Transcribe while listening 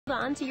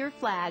on to your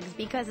flags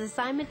because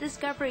Assignment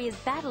Discovery is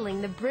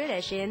battling the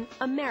British in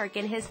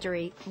American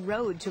History,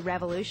 Road to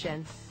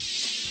Revolution.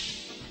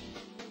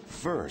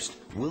 First,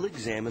 we'll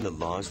examine the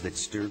laws that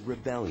stirred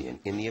rebellion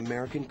in the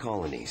American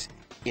colonies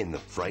in The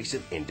Price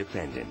of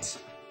Independence.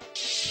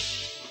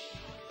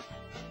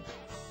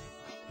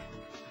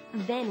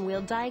 Then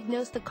we'll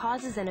diagnose the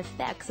causes and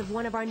effects of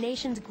one of our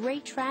nation's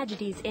great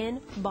tragedies in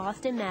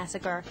Boston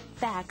Massacre,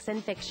 Facts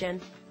and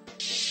Fiction.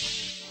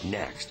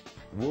 Next,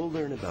 we'll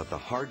learn about the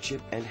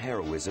hardship and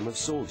heroism of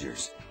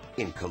soldiers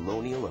in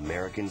Colonial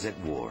Americans at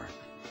War.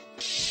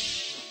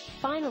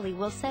 Finally,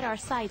 we'll set our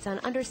sights on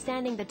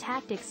understanding the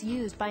tactics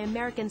used by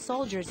American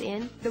soldiers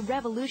in the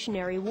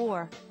Revolutionary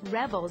War,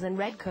 rebels and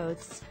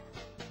redcoats.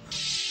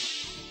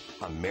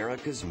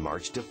 America's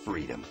March to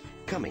Freedom,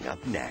 coming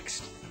up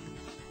next.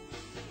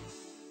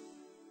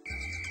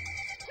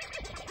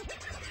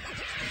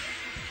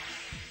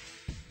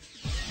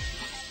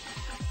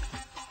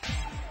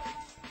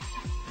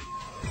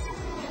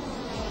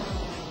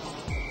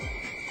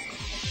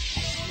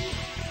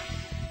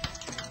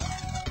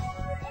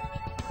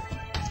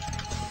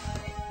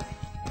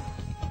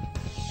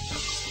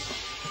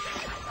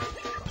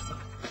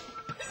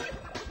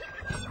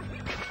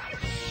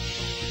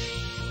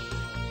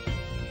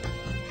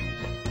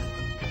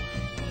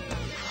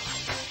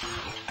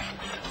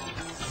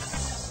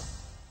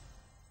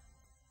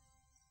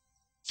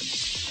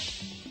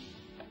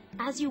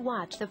 As you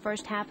watch the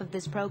first half of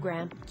this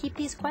program, keep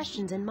these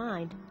questions in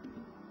mind.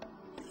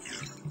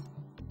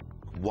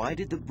 Why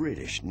did the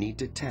British need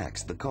to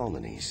tax the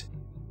colonies?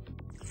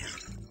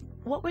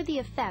 What were the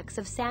effects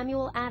of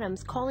Samuel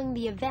Adams calling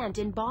the event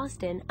in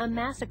Boston a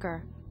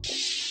massacre?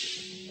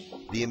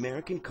 The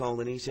American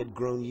colonies had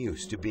grown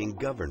used to being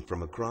governed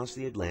from across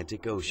the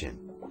Atlantic Ocean,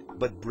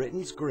 but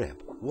Britain's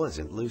grip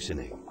wasn't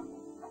loosening.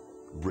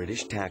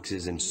 British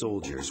taxes and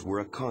soldiers were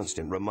a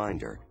constant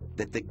reminder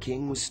that the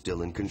king was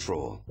still in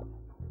control.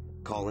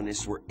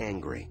 Colonists were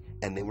angry,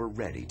 and they were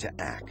ready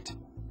to act.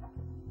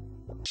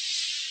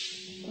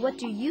 What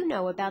do you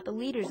know about the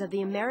leaders of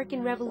the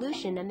American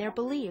Revolution and their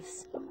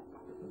beliefs?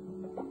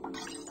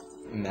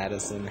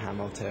 Madison,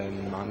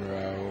 Hamilton,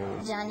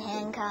 Monroe, John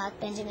Hancock,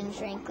 Benjamin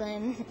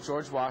Franklin.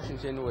 George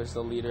Washington was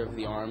the leader of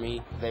the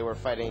army. They were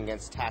fighting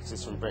against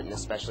taxes from Britain,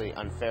 especially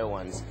unfair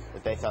ones,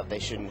 that they thought they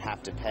shouldn't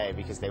have to pay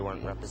because they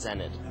weren't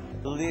represented.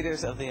 The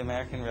leaders of the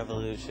American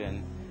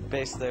Revolution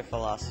based their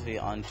philosophy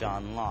on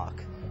John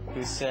Locke,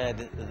 who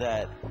said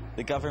that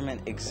the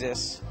government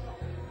exists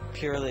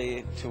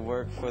purely to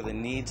work for the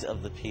needs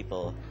of the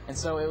people. And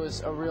so it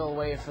was a real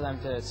way for them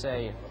to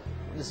say,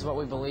 this is what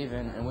we believe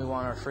in, and we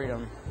want our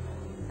freedom,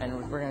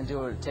 and we're going to do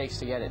what it takes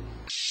to get it.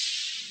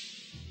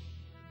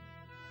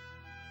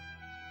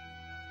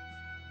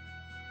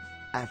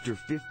 After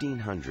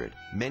 1500,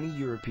 many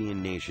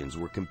European nations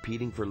were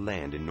competing for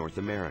land in North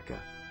America.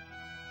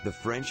 The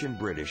French and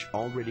British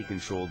already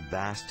controlled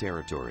vast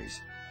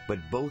territories, but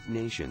both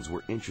nations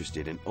were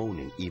interested in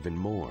owning even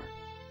more.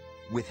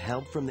 With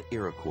help from the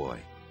Iroquois,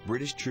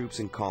 British troops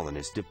and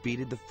colonists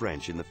defeated the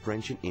French in the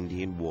French and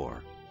Indian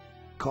War.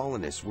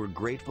 Colonists were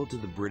grateful to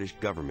the British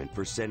government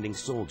for sending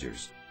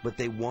soldiers, but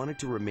they wanted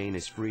to remain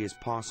as free as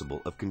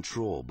possible of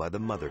control by the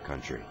mother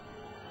country.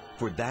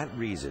 For that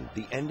reason,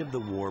 the end of the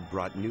war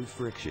brought new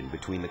friction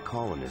between the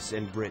colonists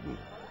and Britain.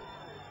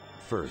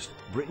 First,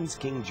 Britain's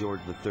King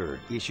George III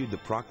issued the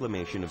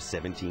Proclamation of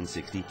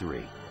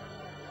 1763.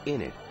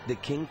 In it, the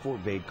king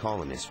forbade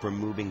colonists from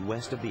moving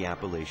west of the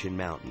Appalachian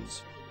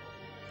Mountains.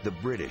 The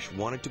British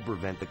wanted to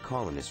prevent the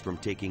colonists from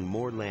taking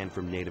more land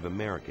from Native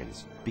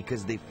Americans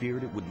because they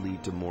feared it would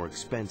lead to more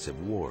expensive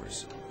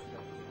wars.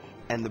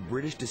 And the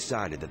British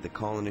decided that the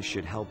colonists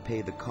should help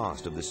pay the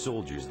cost of the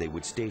soldiers they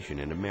would station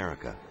in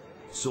America,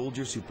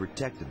 soldiers who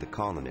protected the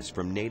colonists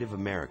from Native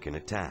American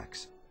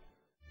attacks.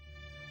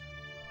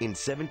 In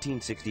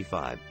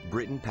 1765,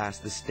 Britain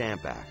passed the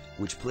Stamp Act,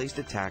 which placed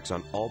a tax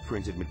on all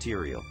printed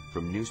material,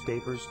 from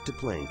newspapers to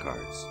playing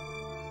cards.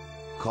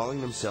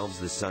 Calling themselves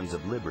the Sons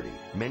of Liberty,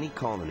 many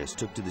colonists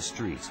took to the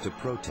streets to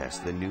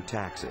protest the new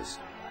taxes.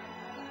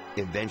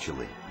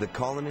 Eventually, the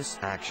colonists'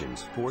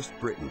 actions forced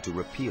Britain to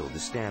repeal the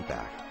Stamp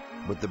Act,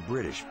 but the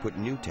British put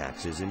new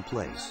taxes in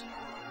place.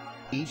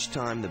 Each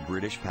time the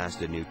British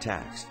passed a new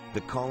tax,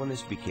 the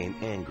colonists became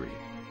angry.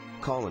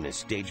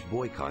 Colonists staged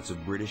boycotts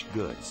of British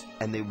goods,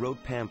 and they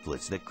wrote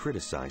pamphlets that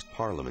criticized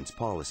Parliament's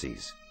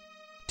policies.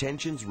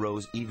 Tensions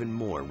rose even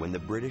more when the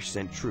British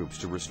sent troops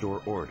to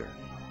restore order.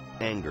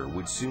 Anger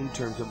would soon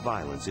turn to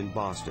violence in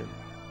Boston.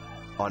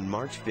 On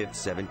March 5,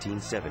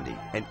 1770,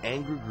 an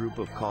angry group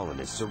of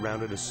colonists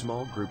surrounded a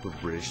small group of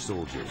British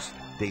soldiers.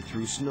 They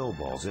threw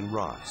snowballs and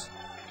rocks.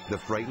 The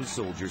frightened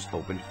soldiers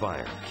opened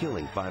fire,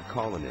 killing 5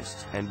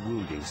 colonists and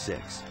wounding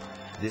 6.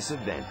 This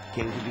event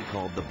came to be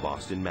called the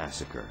Boston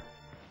Massacre.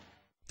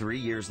 3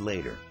 years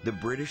later, the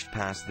British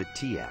passed the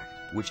Tea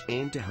Act, which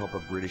aimed to help a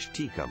British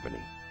tea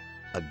company.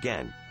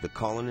 Again, the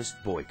colonists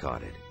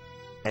boycotted.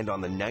 And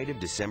on the night of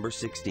December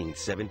 16,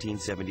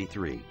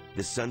 1773,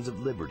 the Sons of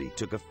Liberty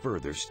took a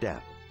further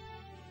step.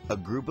 A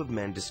group of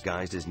men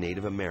disguised as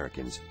Native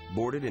Americans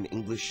boarded an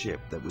English ship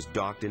that was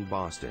docked in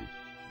Boston.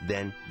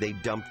 Then they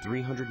dumped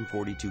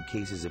 342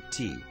 cases of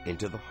tea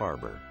into the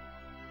harbor.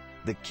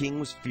 The king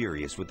was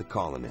furious with the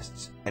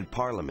colonists, and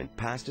Parliament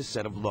passed a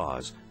set of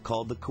laws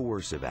called the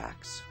Coercive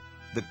Acts.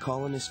 The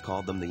colonists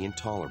called them the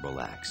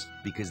Intolerable Acts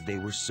because they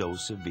were so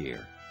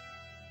severe.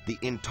 The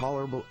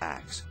Intolerable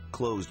Acts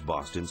closed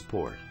Boston's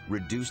port,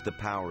 reduced the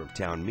power of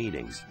town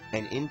meetings,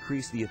 and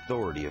increased the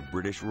authority of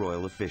British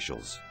royal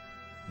officials.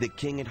 The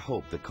king had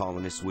hoped the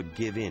colonists would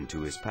give in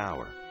to his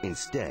power.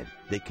 Instead,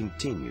 they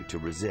continued to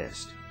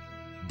resist.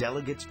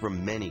 Delegates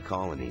from many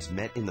colonies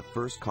met in the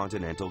First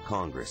Continental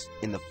Congress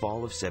in the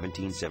fall of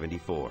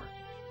 1774.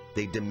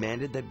 They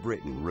demanded that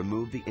Britain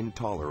remove the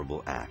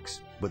Intolerable Acts,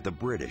 but the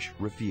British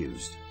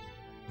refused.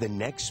 The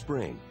next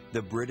spring,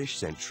 the British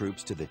sent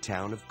troops to the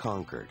town of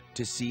Concord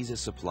to seize a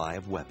supply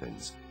of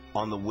weapons.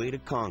 On the way to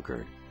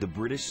Concord, the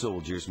British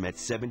soldiers met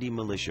 70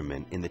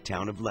 militiamen in the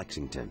town of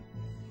Lexington.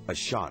 A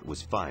shot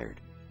was fired,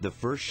 the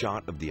first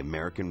shot of the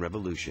American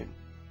Revolution.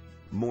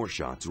 More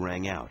shots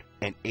rang out,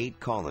 and 8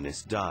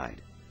 colonists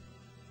died.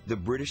 The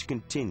British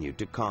continued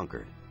to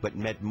Concord, but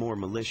met more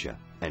militia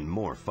and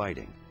more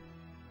fighting.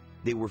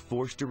 They were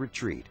forced to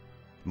retreat.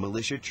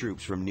 Militia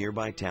troops from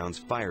nearby towns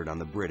fired on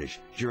the British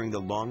during the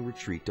long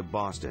retreat to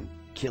Boston,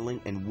 killing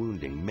and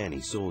wounding many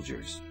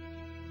soldiers.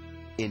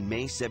 In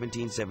May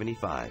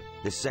 1775,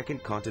 the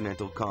Second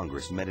Continental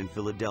Congress met in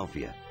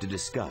Philadelphia to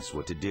discuss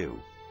what to do.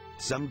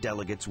 Some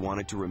delegates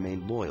wanted to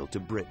remain loyal to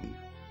Britain,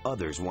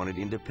 others wanted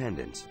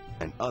independence,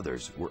 and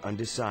others were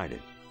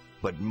undecided.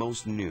 But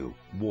most knew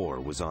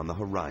war was on the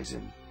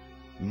horizon.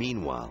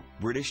 Meanwhile,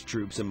 British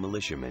troops and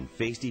militiamen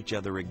faced each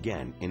other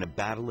again in a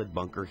battle at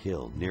Bunker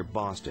Hill near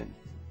Boston.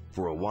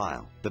 For a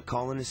while, the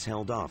colonists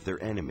held off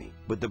their enemy,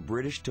 but the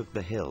British took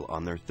the hill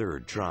on their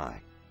third try.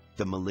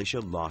 The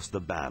militia lost the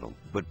battle,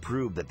 but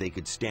proved that they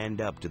could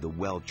stand up to the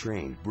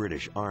well-trained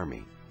British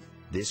army.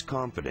 This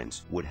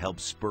confidence would help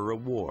spur a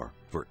war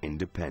for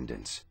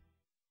independence.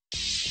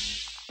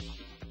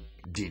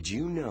 Did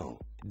you know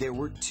there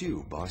were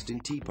 2 Boston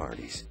Tea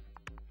Parties?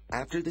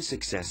 After the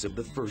success of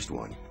the first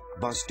one,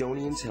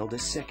 Bostonians held a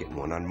second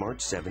one on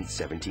March 7,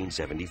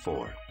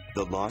 1774.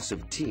 The loss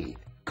of tea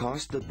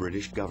cost the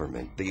British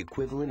government the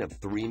equivalent of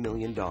 $3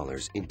 million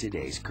in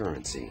today's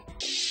currency.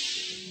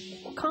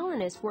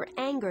 Colonists were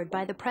angered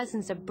by the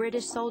presence of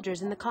British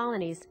soldiers in the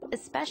colonies,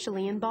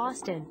 especially in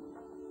Boston.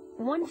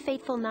 One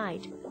fateful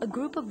night, a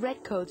group of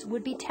redcoats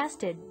would be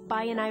tested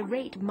by an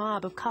irate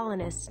mob of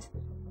colonists.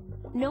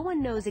 No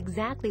one knows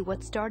exactly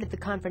what started the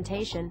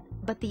confrontation,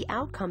 but the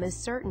outcome is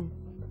certain.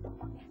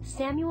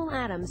 Samuel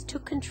Adams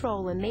took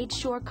control and made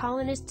sure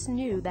colonists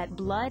knew that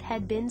blood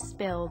had been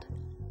spilled.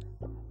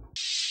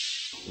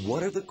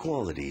 What are the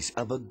qualities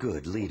of a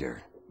good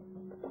leader?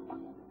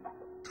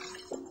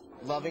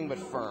 Loving but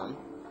firm.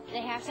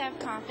 They have to have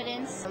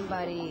confidence.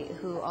 Somebody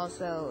who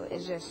also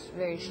is just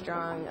very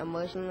strong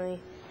emotionally.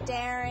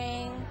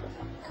 Daring,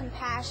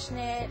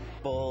 compassionate.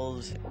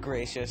 Bold,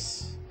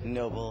 gracious,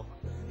 noble.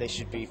 They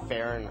should be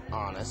fair and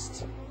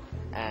honest,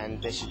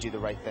 and they should do the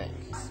right thing.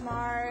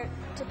 Smart,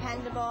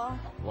 dependable.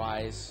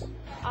 Wise.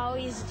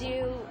 Always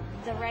do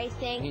the right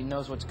thing. He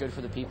knows what's good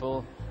for the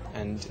people.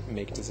 And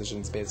make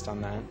decisions based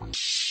on that.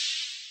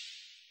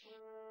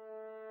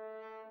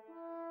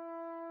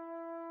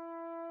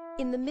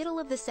 In the middle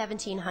of the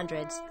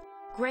 1700s,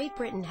 Great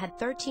Britain had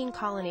 13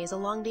 colonies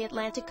along the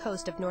Atlantic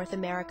coast of North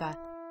America.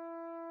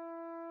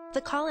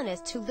 The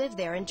colonists who lived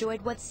there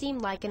enjoyed what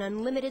seemed like an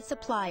unlimited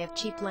supply of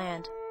cheap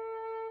land.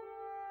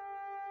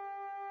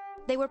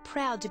 They were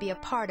proud to be a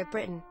part of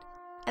Britain,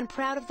 and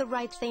proud of the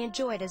rights they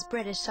enjoyed as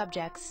British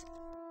subjects.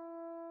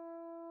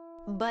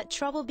 But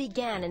trouble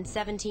began in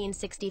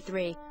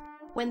 1763,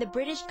 when the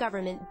British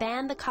government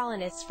banned the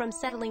colonists from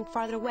settling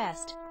farther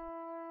west.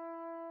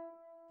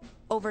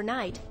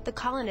 Overnight, the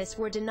colonists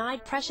were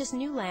denied precious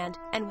new land,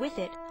 and with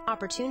it,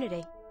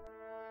 opportunity.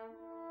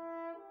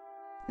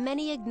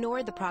 Many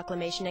ignored the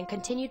proclamation and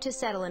continued to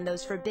settle in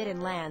those forbidden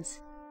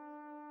lands.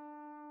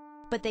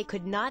 But they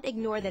could not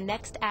ignore the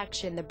next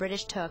action the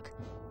British took,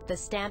 the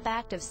Stamp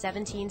Act of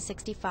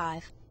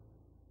 1765.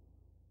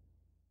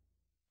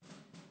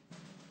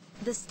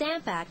 The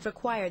Stamp Act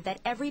required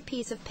that every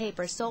piece of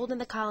paper sold in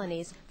the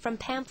colonies, from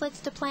pamphlets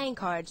to playing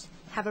cards,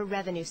 have a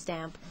revenue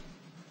stamp.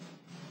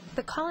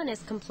 The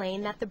colonists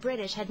complained that the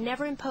British had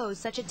never imposed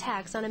such a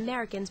tax on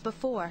Americans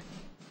before.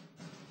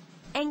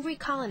 Angry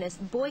colonists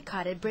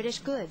boycotted British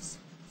goods.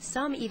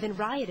 Some even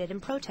rioted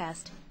in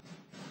protest.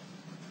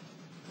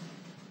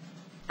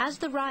 As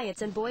the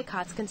riots and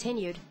boycotts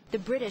continued, the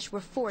British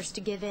were forced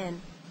to give in.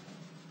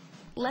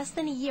 Less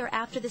than a year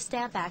after the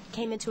Stamp Act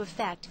came into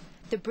effect,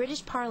 the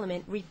British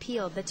Parliament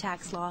repealed the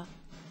tax law.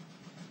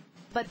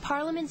 But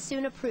Parliament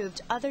soon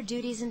approved other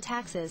duties and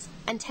taxes,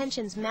 and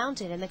tensions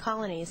mounted in the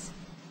colonies.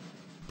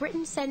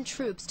 Britain sent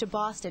troops to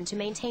Boston to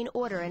maintain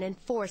order and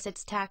enforce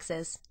its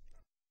taxes.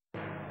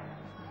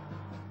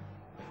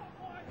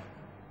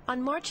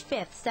 On March 5,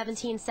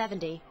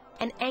 1770,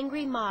 an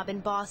angry mob in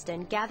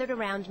Boston gathered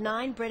around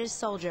 9 British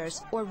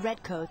soldiers, or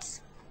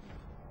redcoats.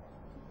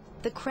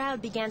 The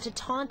crowd began to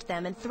taunt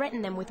them and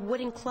threaten them with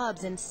wooden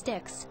clubs and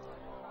sticks.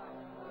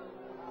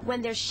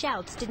 When their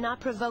shouts did not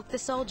provoke the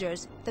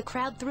soldiers, the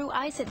crowd threw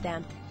ice at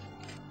them,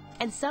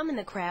 and some in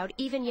the crowd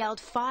even yelled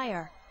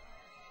 "Fire!"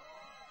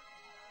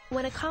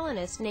 When a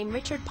colonist named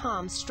Richard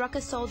Palm struck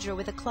a soldier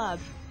with a club,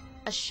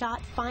 a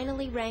shot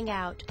finally rang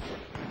out.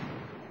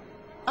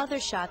 Other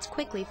shots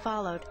quickly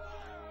followed.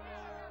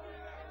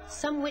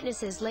 Some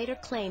witnesses later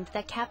claimed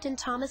that Captain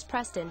Thomas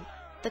Preston,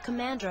 the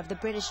commander of the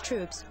British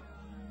troops,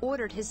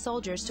 ordered his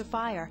soldiers to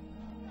fire.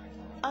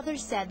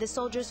 Others said the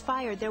soldiers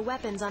fired their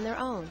weapons on their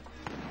own.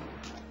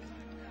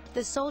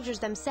 The soldiers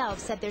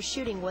themselves said their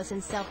shooting was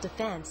in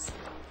self-defense.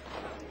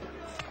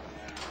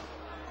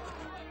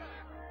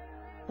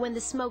 When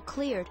the smoke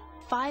cleared,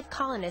 5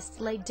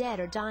 colonists lay dead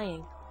or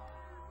dying.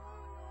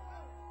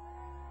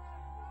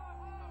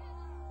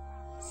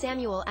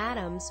 Samuel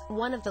Adams,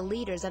 one of the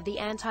leaders of the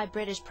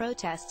anti-British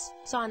protests,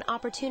 saw an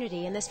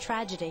opportunity in this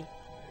tragedy.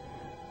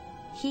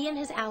 He and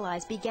his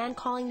allies began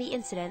calling the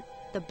incident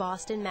the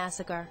Boston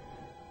Massacre.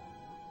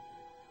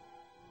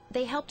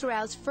 They helped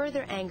rouse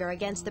further anger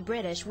against the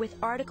British with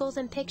articles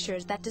and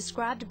pictures that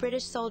described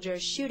British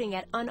soldiers shooting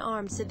at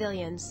unarmed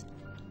civilians.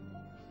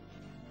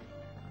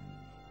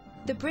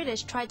 The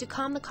British tried to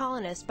calm the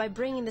colonists by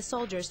bringing the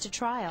soldiers to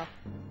trial.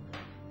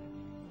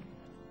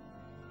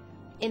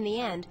 In the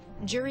end,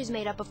 juries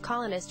made up of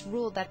colonists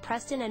ruled that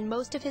Preston and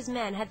most of his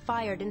men had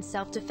fired in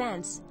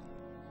self-defense.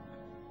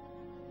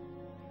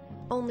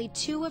 Only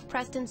 2 of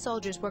Preston's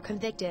soldiers were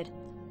convicted,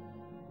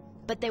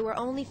 but they were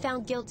only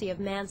found guilty of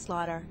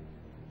manslaughter.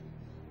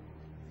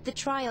 The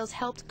trials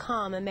helped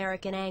calm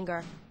American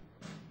anger.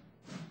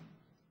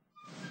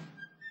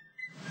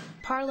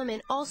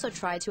 Parliament also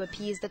tried to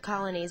appease the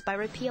colonies by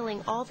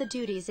repealing all the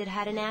duties it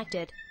had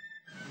enacted,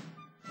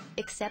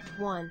 except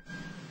one.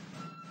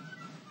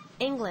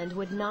 England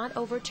would not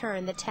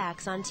overturn the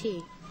tax on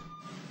tea.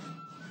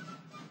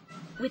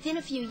 Within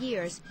a few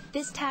years,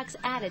 this tax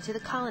added to the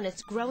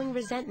colonists' growing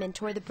resentment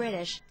toward the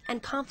British,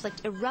 and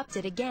conflict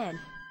erupted again.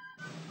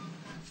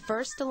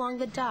 First along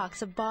the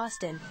docks of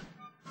Boston,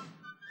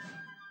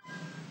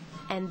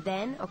 and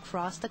then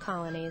across the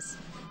colonies.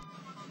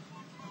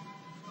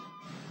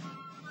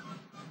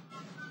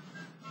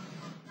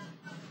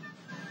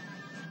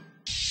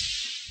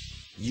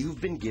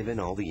 You've been given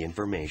all the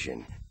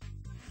information.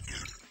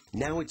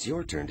 Now it's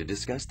your turn to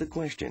discuss the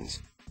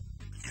questions.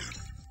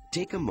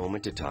 Take a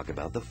moment to talk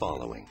about the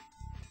following.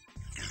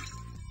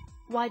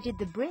 Why did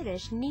the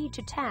British need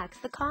to tax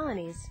the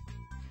colonies?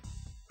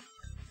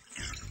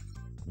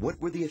 What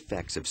were the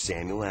effects of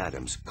Samuel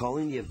Adams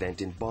calling the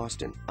event in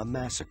Boston a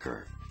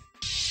massacre?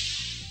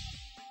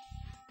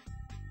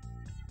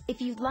 If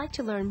you'd like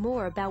to learn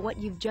more about what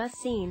you've just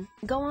seen,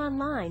 go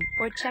online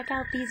or check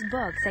out these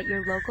books at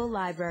your local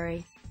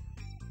library.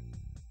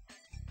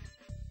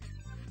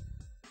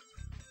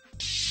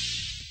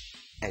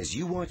 As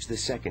you watch the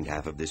second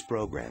half of this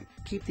program,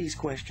 keep these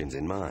questions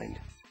in mind.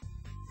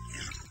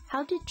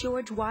 How did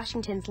George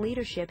Washington's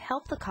leadership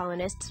help the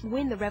colonists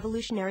win the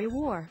Revolutionary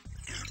War?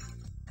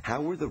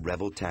 How were the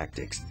rebel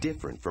tactics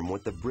different from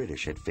what the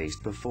British had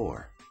faced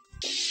before?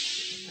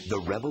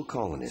 The rebel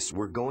colonists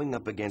were going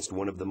up against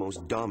one of the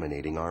most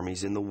dominating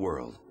armies in the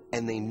world,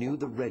 and they knew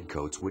the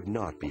redcoats would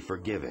not be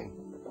forgiving.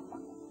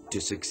 To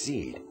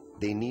succeed,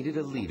 they needed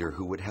a leader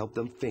who would help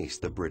them face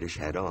the British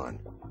head-on.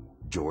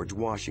 George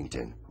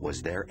Washington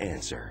was their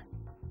answer.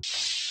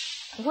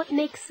 What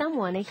makes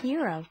someone a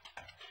hero?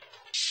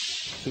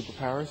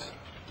 Superpowers?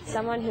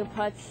 Someone who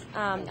puts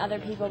other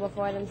people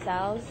before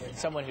themselves.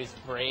 Someone who's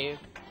brave.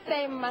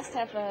 They must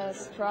have a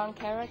strong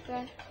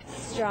character.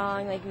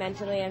 Strong, like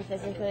mentally and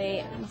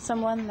physically.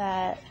 Someone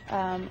that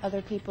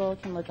other people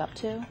can look up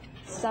to.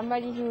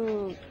 Somebody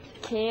who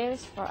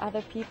cares for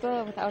other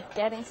people without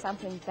getting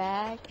something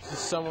back.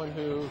 Someone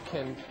who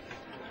can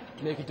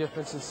make a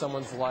difference in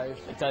someone's life.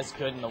 It does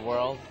good in the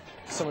world.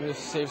 Someone who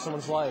saves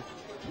someone's life.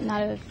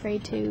 Not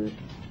afraid to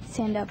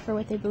stand up for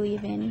what they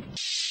believe in.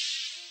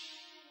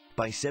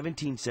 By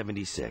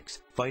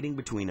 1776, fighting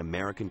between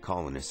American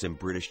colonists and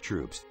British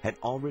troops had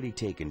already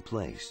taken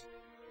place,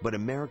 but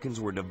Americans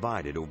were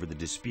divided over the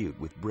dispute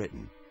with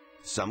Britain.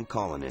 Some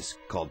colonists,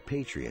 called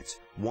patriots,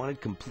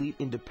 wanted complete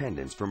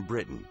independence from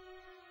Britain.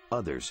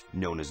 Others,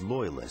 known as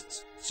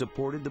loyalists,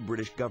 supported the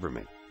British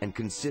government and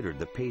considered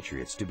the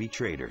patriots to be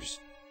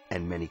traitors.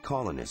 And many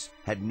colonists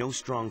had no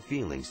strong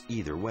feelings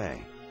either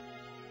way.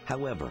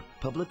 However,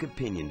 public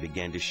opinion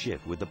began to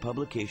shift with the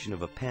publication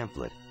of a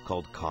pamphlet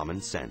called Common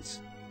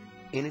Sense.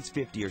 In its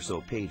 50 or so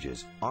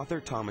pages,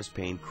 author Thomas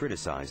Paine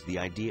criticized the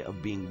idea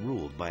of being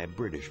ruled by a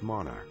British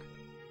monarch.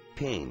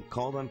 Paine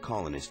called on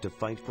colonists to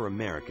fight for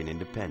American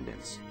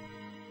independence.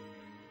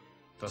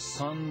 The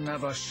sun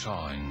never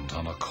shined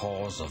on a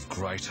cause of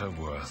greater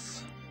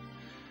worth.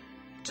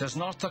 'Tis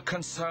not the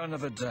concern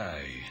of a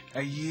day,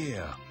 a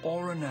year,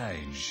 or an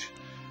age.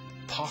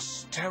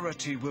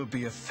 Posterity will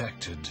be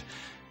affected,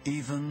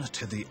 even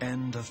to the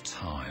end of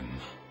time.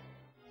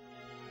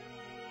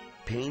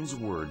 Paine's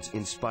words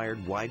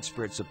inspired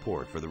widespread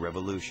support for the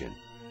revolution.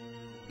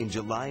 In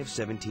July of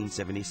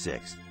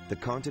 1776, the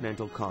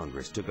Continental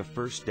Congress took a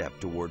first step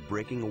toward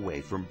breaking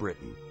away from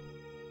Britain.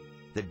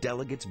 The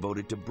delegates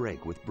voted to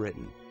break with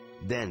Britain.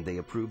 Then they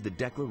approved the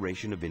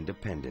Declaration of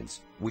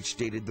Independence, which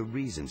stated the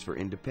reasons for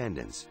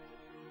independence.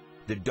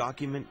 The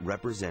document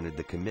represented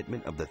the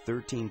commitment of the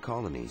 13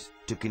 colonies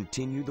to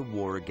continue the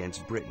war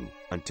against Britain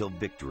until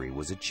victory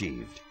was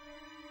achieved.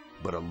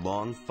 But a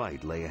long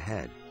fight lay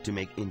ahead to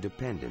make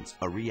independence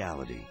a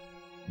reality.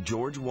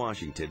 George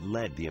Washington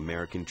led the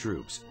American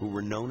troops, who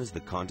were known as the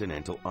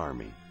Continental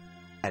Army.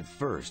 At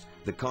first,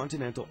 the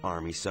Continental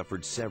Army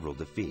suffered several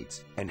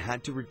defeats and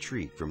had to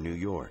retreat from New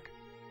York.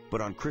 But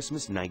on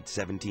Christmas night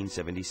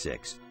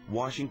 1776,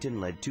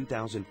 Washington led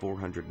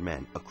 2,400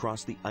 men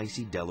across the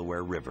icy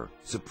Delaware River,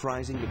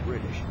 surprising the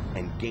British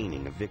and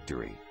gaining a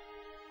victory.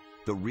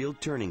 The real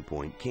turning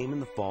point came in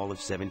the fall of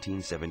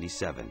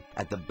 1777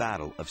 at the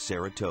Battle of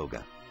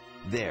Saratoga.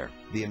 There,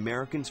 the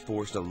Americans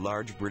forced a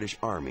large British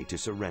army to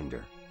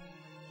surrender.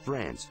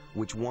 France,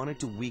 which wanted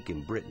to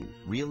weaken Britain,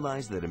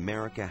 realized that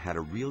America had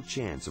a real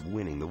chance of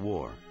winning the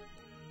war.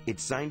 It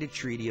signed a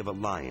treaty of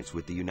alliance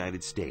with the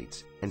United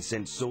States and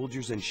sent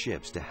soldiers and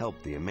ships to help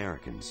the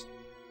Americans.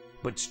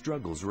 But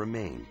struggles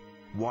remained.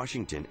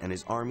 Washington and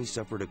his army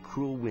suffered a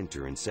cruel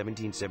winter in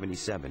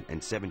 1777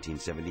 and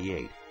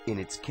 1778 in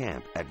its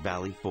camp at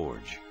Valley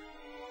Forge.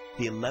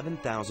 The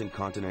 11,000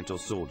 Continental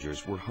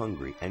soldiers were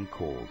hungry and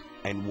cold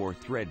and wore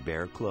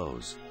threadbare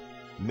clothes.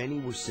 Many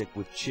were sick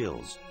with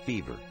chills,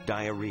 fever,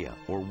 diarrhea,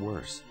 or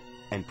worse,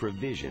 and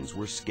provisions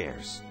were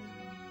scarce.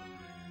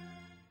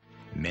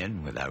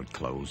 Men without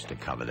clothes to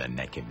cover their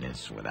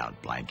nakedness,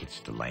 without blankets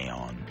to lay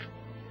on,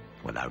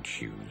 without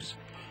shoes.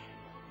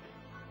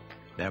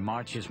 Their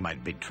marches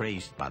might be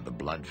traced by the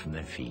blood from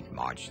their feet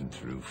marching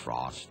through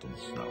frost and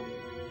snow.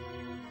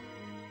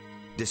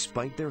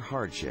 Despite their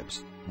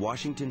hardships,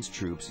 Washington's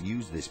troops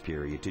used this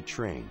period to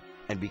train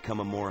and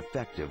become a more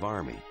effective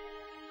army.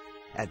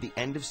 At the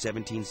end of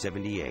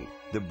 1778,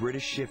 the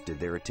British shifted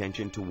their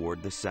attention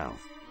toward the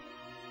South.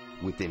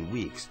 Within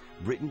weeks,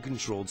 Britain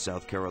controlled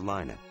South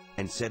Carolina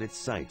and set its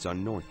sights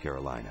on North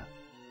Carolina.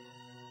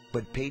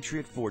 But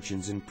Patriot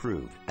fortunes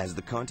improved as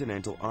the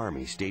Continental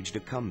Army staged a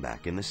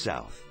comeback in the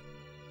South.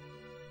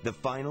 The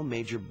final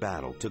major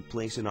battle took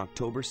place in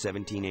October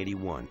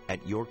 1781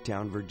 at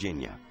Yorktown,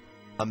 Virginia.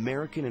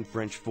 American and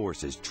French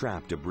forces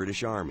trapped a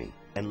British army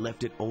and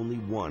left it only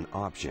one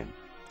option: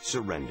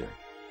 surrender.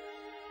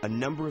 A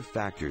number of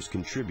factors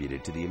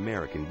contributed to the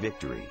American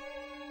victory.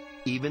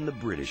 Even the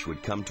British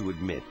would come to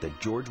admit that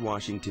George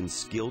Washington's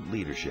skilled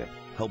leadership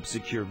helped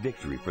secure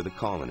victory for the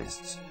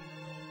colonists.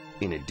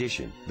 In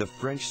addition, the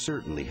French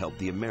certainly helped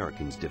the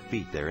Americans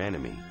defeat their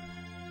enemy.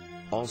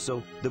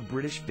 Also, the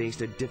British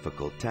faced a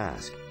difficult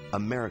task.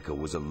 America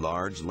was a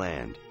large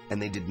land, and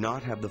they did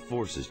not have the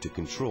forces to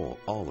control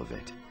all of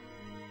it.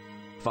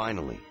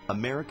 Finally,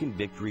 American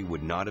victory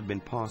would not have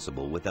been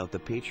possible without the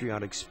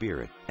patriotic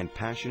spirit and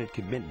passionate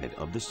commitment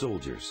of the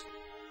soldiers.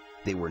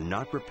 They were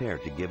not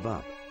prepared to give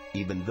up,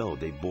 even though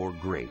they bore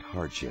great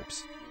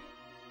hardships.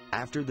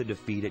 After the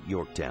defeat at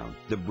Yorktown,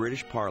 the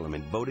British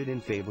Parliament voted in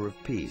favor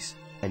of peace,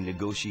 and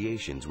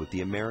negotiations with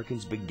the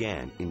Americans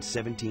began in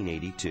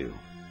 1782.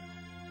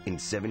 In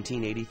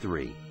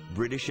 1783,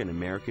 British and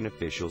American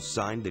officials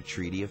signed the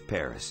Treaty of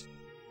Paris.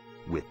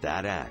 With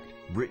that act,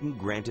 Britain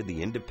granted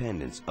the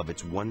independence of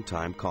its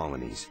one-time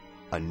colonies.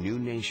 A new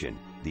nation,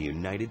 the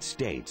United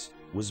States,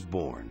 was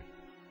born.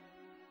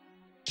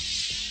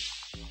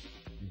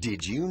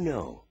 Did you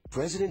know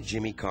President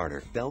Jimmy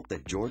Carter felt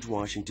that George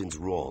Washington's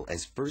role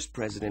as first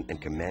president and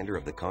commander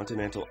of the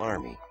Continental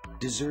Army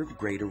deserved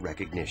greater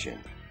recognition?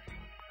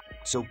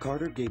 So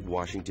Carter gave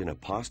Washington a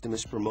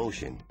posthumous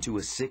promotion to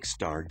a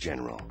 6-star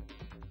general.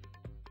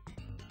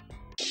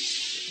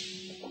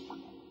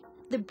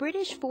 The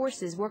British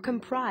forces were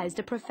comprised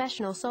of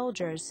professional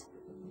soldiers,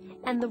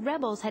 and the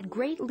rebels had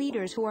great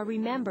leaders who are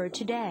remembered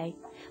today.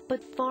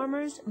 But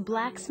farmers,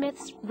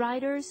 blacksmiths,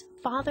 writers,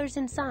 fathers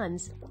and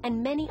sons,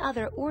 and many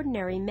other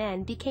ordinary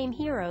men became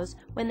heroes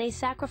when they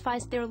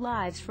sacrificed their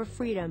lives for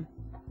freedom.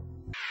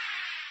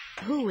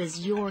 Who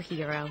is your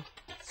hero?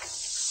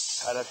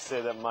 I'd have to say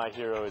that my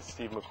hero is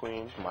Steve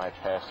McQueen. My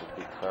passion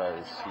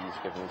because he's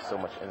given me so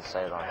much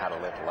insight on how to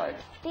live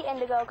life. The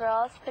Indigo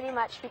Girls, pretty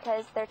much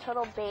because they're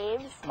total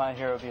babes. My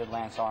hero would be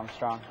Lance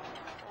Armstrong.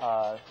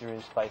 Through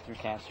his fight through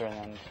cancer and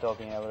then still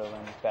being able to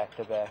win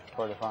back-to-back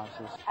Tour de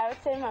France's. I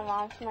would say my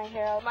mom's my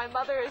hero. My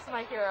mother is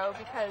my hero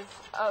because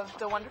of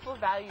the wonderful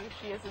values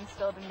she has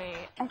instilled in me.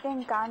 I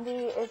think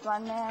Gandhi is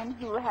one man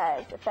who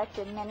has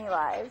affected many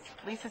lives.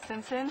 Lisa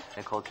Simpson.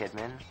 Nicole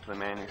Kidman. The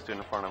man who stood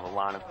in front of a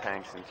line of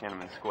tanks in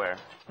Tiananmen Square.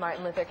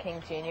 Martin Luther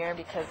King Jr.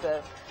 because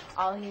of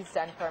all he's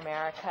done for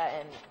America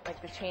and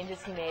like the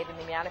changes he made and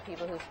the amount of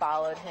people who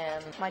followed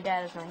him. My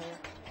dad is my hero.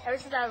 Ever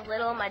since I was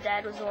little, my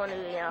dad was the one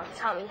who,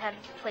 taught me how to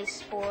play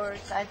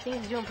sports. I think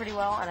he's doing pretty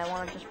well, and I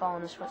want to just follow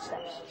in his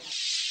footsteps.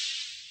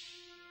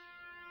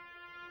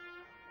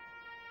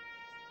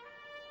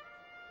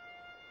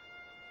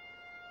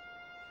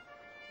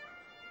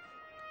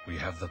 We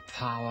have the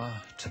power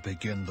to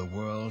begin the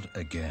world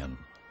again.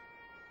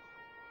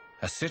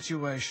 A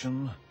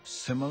situation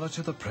similar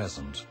to the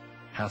present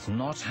hath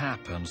not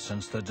happened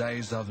since the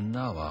days of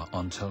Noah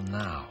until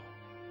now.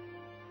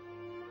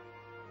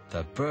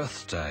 The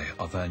birthday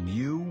of a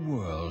new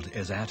world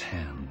is at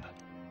hand.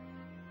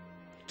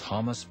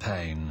 Thomas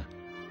Paine,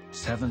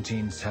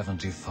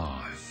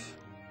 1775.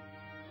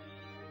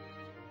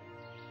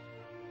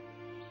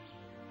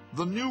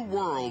 The new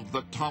world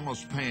that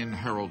Thomas Paine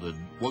heralded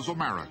was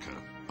America,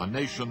 a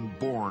nation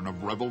born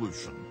of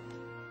revolution.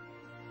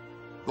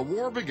 The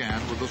war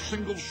began with a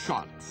single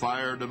shot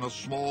fired in a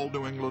small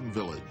New England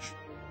village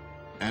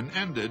and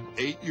ended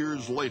 8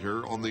 years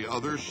later on the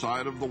other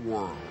side of the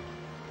world.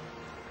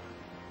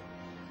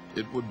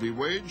 It would be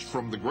waged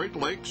from the Great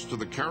Lakes to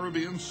the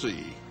Caribbean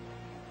Sea,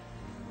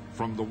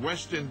 from the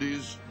West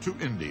Indies to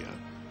India.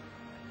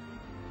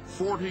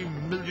 40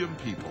 million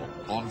people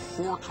on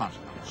 4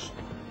 continents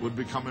would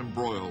become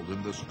embroiled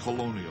in this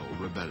colonial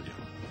rebellion.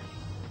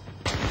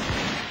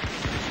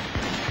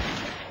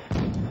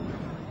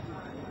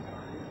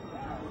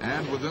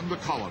 And within the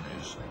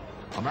colonies,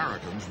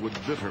 Americans would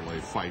bitterly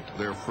fight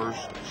their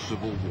first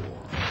civil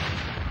war.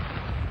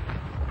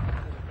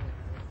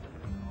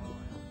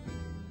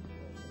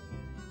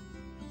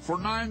 For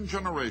 9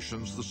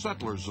 generations, the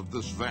settlers of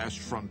this vast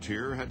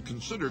frontier had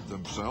considered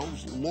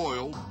themselves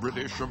loyal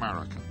British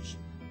Americans.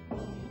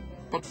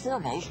 But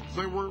foremost,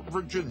 they were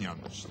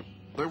Virginians.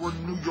 They were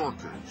New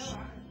Yorkers.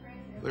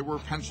 They were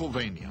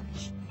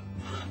Pennsylvanians.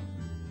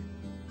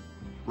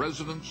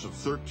 Residents of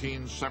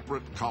 13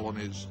 separate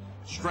colonies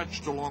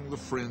stretched along the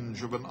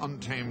fringe of an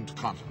untamed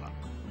continent.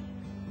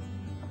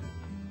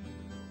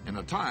 In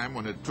a time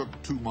when it took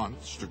 2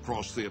 months to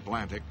cross the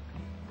Atlantic,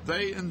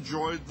 they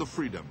enjoyed the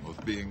freedom of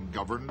being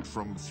governed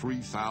from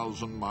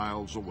 3,000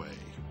 miles away.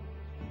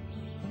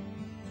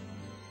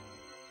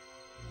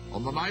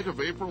 On the night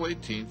of April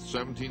 18,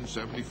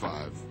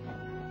 1775,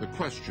 the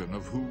question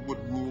of who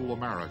would rule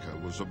America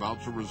was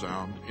about to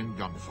resound in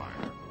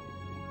gunfire.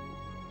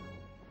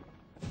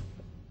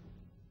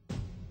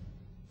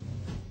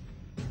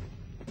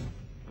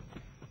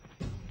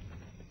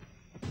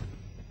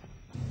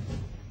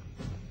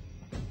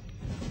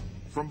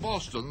 From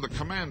Boston, the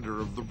commander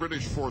of the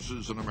British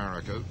forces in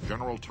America,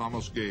 General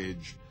Thomas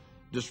Gage,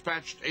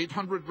 dispatched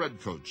 800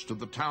 redcoats to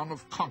the town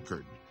of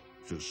Concord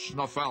to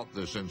snuff out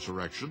this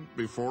insurrection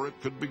before it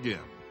could begin.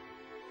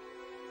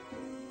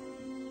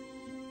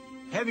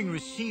 Having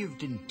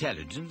received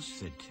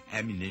intelligence that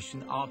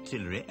ammunition,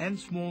 artillery, and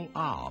small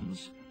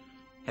arms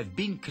have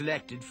been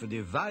collected for the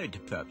avowed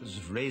purpose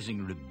of raising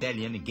a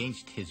rebellion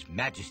against His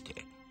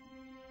Majesty,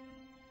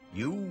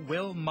 you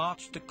will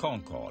march to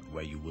Concord,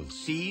 where you will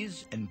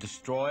seize and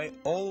destroy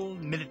all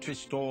military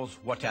stores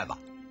whatever.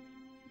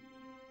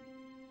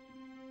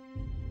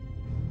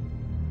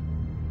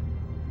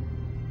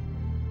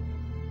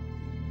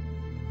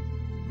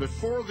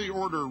 Before the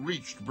order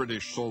reached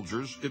British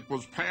soldiers, it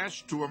was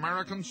passed to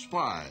American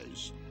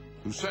spies,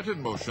 who set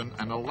in motion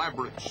an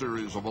elaborate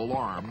series of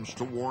alarms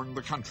to warn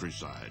the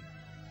countryside.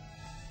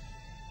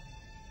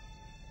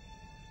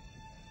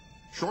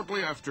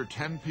 Shortly after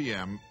 10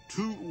 p.m.,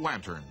 2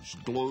 lanterns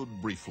glowed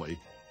briefly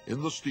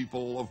in the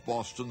steeple of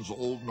Boston's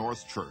Old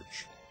North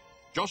Church,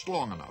 just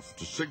long enough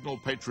to signal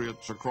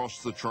patriots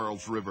across the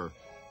Charles River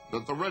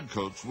that the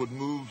redcoats would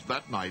move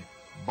that night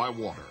by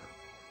water.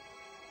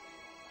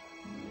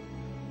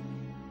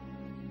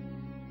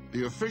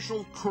 The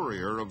official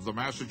courier of the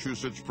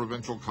Massachusetts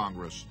Provincial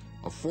Congress,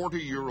 a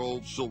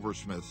 40-year-old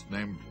silversmith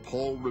named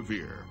Paul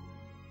Revere,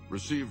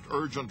 received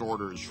urgent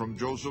orders from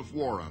Joseph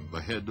Warren, the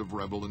head of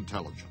rebel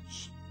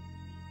intelligence.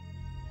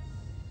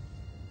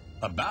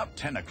 About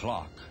 10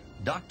 o'clock,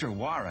 Dr.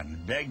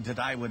 Warren begged that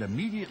I would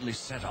immediately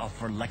set off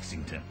for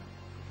Lexington.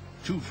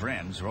 2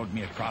 friends rowed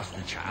me across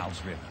the Charles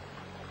River.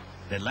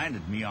 They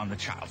landed me on the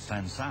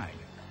Charlestown side,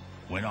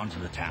 went on to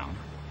the town,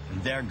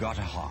 and there got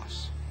a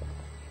horse.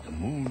 The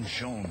moon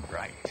shone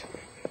bright.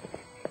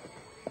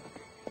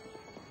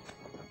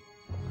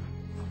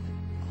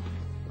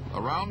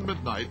 Around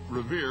midnight,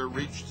 Revere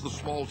reached the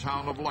small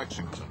town of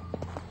Lexington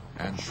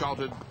and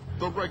shouted,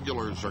 "The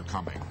regulars are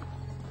coming."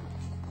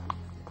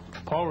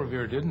 Paul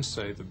Revere didn't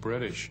say the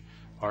British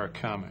are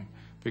coming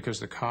because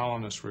the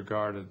colonists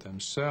regarded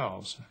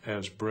themselves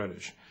as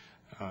British.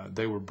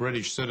 They were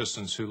British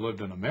citizens who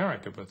lived in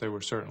America, but they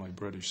were certainly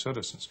British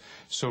citizens.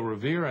 So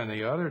Revere and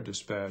the other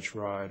dispatch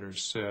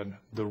riders said,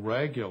 the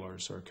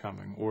regulars are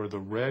coming, or the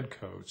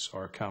redcoats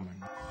are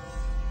coming.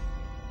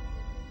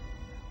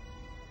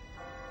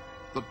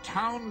 The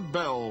town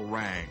bell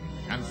rang,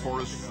 and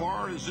for as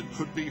far as it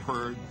could be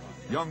heard,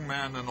 young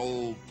men and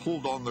old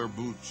pulled on their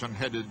boots and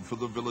headed for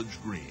the village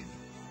green.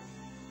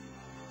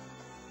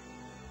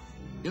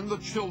 In the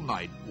chill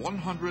night,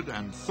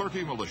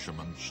 130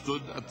 militiamen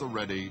stood at the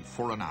ready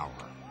for an hour,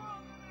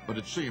 but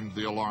it seemed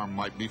the alarm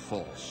might be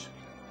false.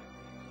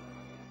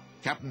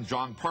 Captain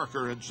John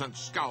Parker had sent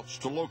scouts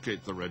to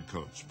locate the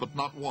redcoats, but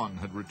not one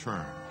had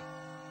returned.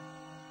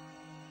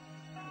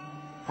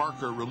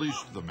 Parker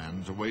released the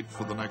men to wait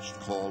for the next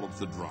call of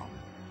the drum.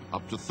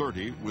 Up to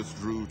 30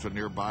 withdrew to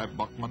nearby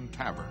Buckman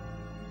Tavern.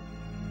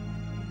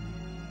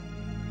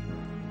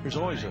 There's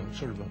always a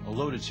sort of a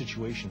loaded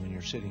situation when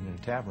you're sitting in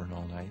a tavern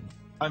all night.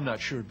 I'm not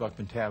sure at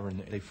Buckman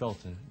Tavern they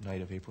felt the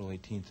night of April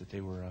 18th that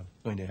they were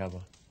going to have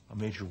a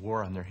major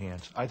war on their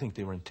hands. I think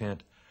they were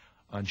intent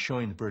on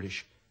showing the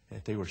British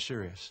that they were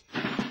serious.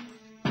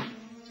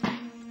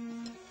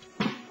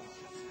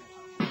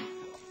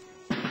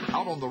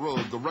 Out on the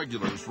road, the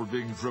regulars were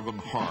being driven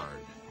hard,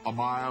 a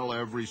mile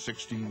every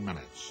 16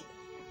 minutes.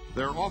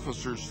 Their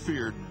officers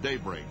feared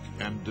daybreak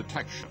and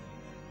detection.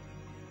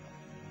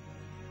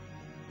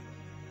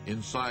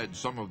 Inside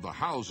some of the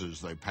houses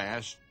they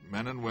passed,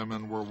 men and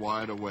women were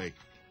wide awake,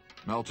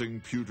 melting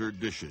pewter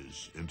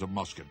dishes into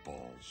musket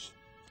balls.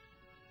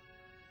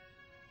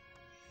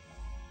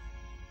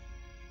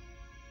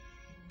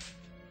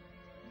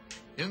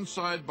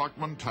 Inside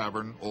Buckman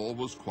Tavern, all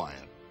was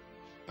quiet.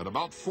 At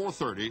about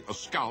 4:30, a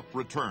scout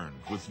returned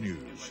with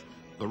news.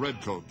 The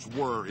Redcoats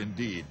were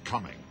indeed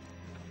coming.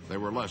 They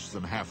were less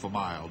than half a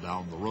mile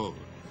down the road.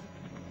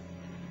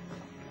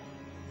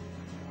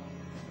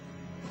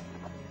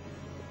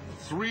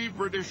 Three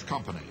British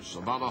companies,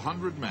 about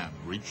 100 men,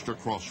 reached a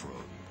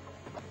crossroad.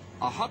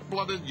 A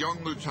hot-blooded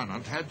young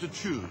lieutenant had to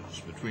choose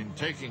between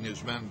taking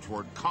his men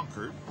toward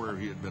Concord, where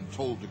he had been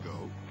told to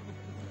go,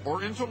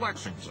 or into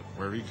Lexington,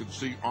 where he could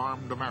see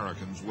armed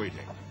Americans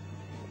waiting.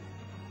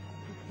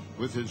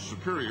 With his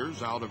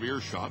superiors out of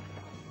earshot,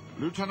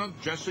 Lieutenant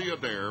Jesse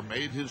Adair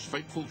made his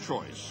fateful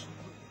choice.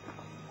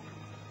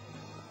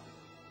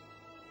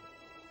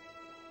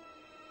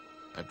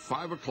 At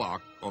 5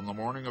 o'clock on the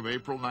morning of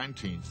April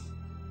 19th,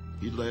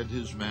 he led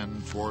his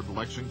men toward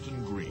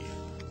Lexington Green.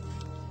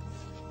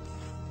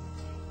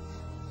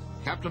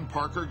 Captain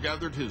Parker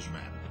gathered his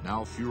men,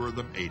 now fewer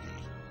than 80,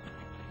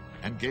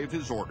 and gave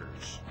his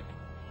orders.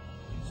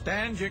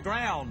 Stand your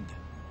ground.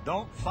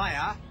 Don't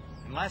fire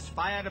unless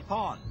fired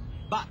upon.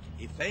 But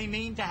if they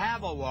mean to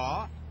have a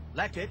war,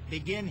 let it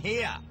begin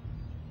here.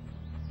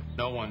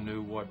 No one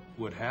knew what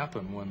would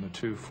happen when the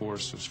two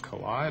forces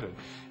collided,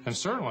 and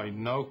certainly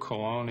no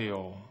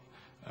colonial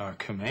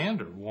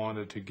commander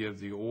wanted to give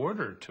the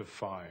order to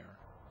fire.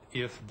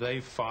 If they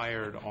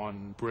fired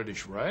on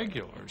British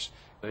regulars,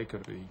 they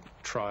could be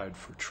tried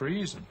for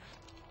treason.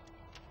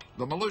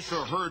 The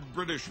militia heard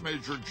British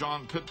Major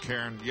John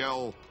Pitcairn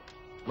yell,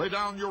 "Lay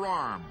down your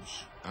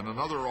arms," and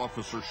another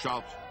officer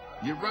shout,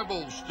 "Ye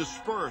rebels,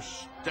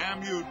 disperse!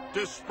 Damn you,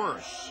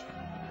 disperse!"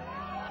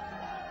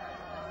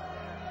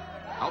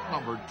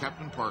 Outnumbered,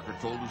 Captain Parker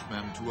told his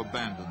men to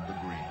abandon the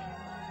green.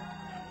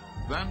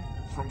 Then,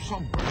 from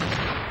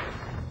somewhere,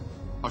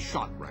 a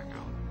shot rang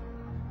out.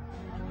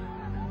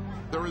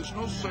 There is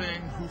no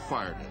saying who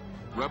fired it,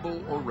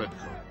 rebel or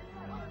redcoat.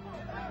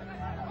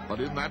 But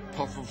in that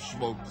puff of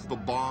smoke, the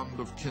bond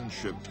of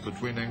kinship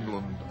between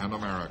England and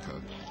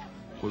America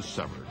was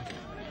severed.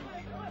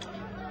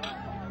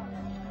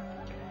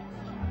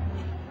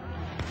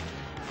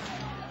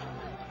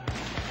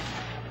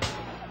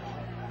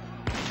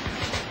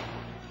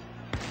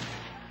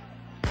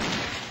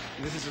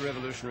 This is a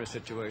revolutionary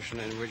situation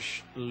in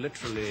which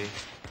literally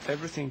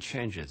everything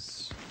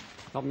changes,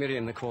 not merely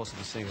in the course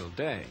of a single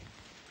day,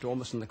 but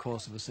almost in the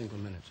course of a single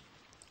minute.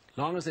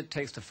 Long as it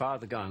takes to fire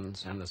the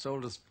guns and the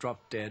soldiers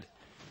drop dead,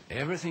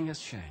 everything has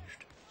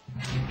changed.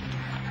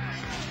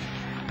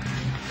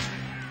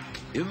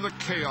 In the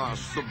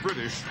chaos, the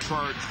British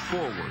charged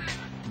forward,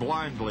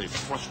 blindly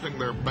thrusting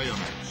their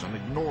bayonets and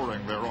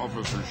ignoring their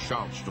officers'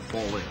 shouts to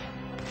fall in.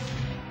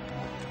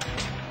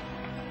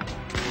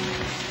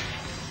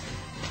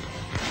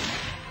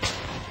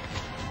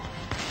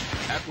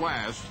 At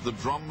last, the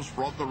drums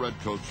brought the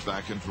Redcoats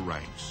back into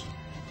ranks,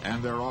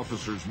 and their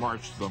officers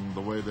marched them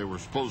the way they were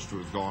supposed to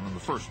have gone in the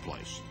first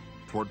place,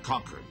 toward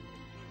Concord.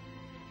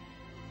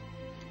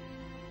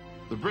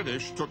 The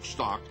British took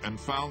stock and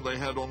found they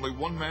had only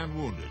one man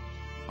wounded,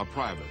 a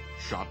private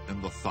shot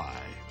in the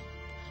thigh.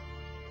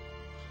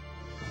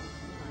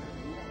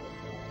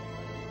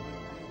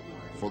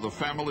 For the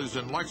families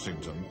in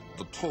Lexington,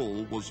 the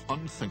toll was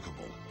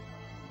unthinkable.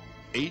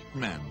 8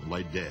 men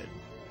lay dead.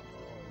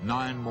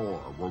 9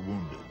 more were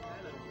wounded.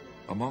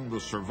 Among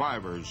the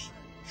survivors,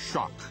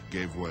 shock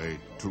gave way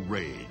to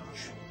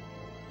rage.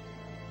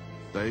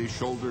 They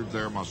shouldered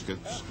their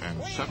muskets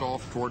and set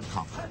off toward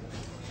Concord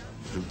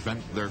to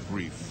vent their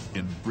grief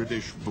in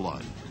British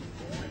blood.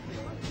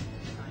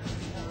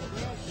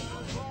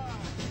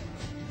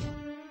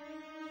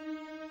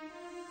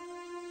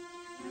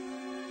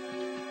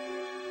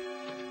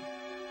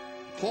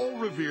 Paul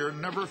Revere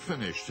never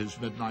finished his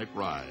midnight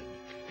ride.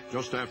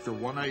 Just after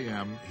 1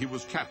 a.m., he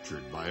was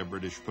captured by a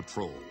British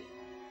patrol.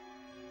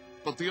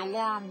 But the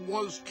alarm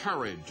was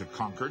carried to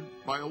Concord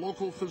by a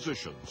local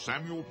physician,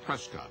 Samuel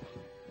Prescott,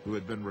 who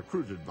had been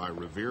recruited by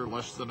Revere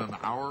less than an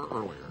hour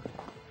earlier.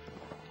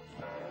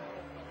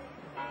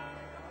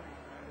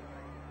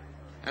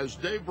 As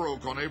day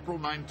broke on April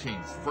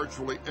 19th,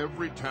 virtually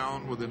every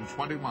town within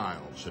 20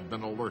 miles had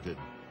been alerted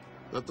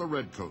that the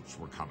Redcoats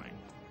were coming.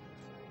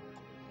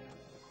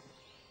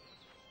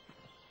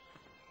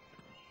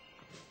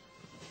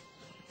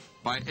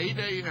 By 8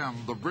 a.m.,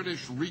 the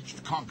British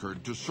reached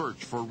Concord to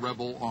search for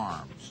rebel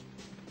arms.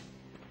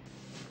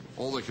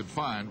 All they could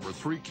find were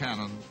 3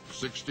 cannon,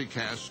 60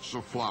 casks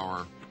of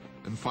flour,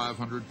 and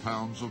 500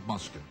 pounds of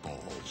musket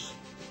balls.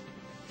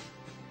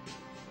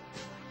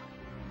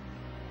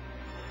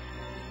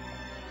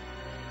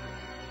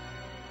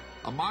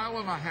 A mile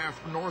and a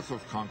half north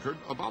of Concord,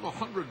 about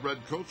 100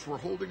 redcoats were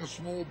holding a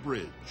small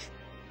bridge.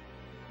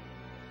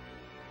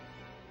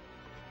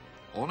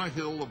 On a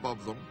hill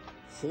above them,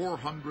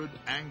 400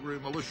 angry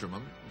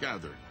militiamen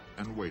gathered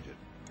and waited.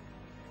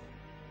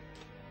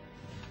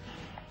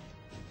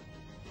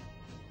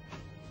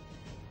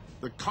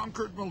 The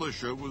Concord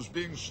militia was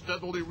being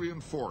steadily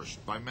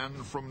reinforced by men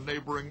from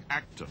neighboring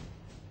Acton,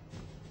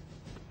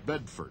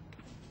 Bedford,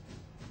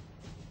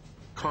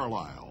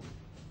 Carlisle.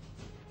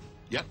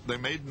 Yet they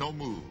made no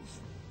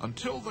move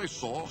until they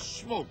saw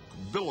smoke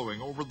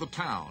billowing over the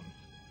town.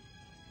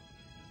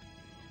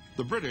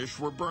 The British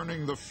were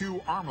burning the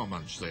few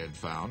armaments they had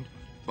found,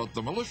 but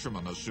the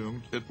militiamen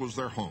assumed it was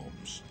their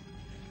homes.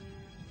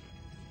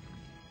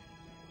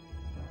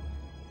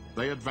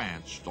 They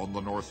advanced on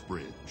the North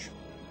Bridge.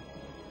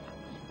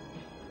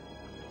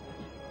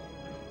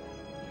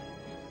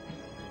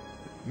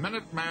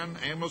 Minuteman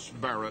Amos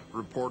Barrett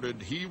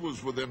reported he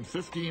was within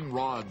 15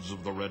 rods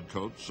of the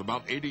redcoats,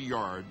 about 80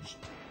 yards,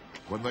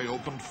 when they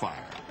opened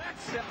fire.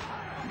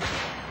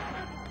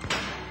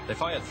 They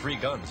fired 3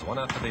 guns, one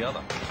after the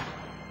other.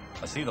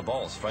 I see the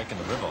balls striking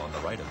the river on the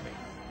right of me.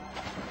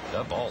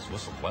 Their balls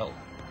whistled well.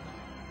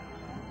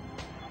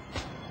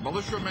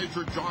 Militia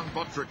Major John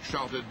Buttrick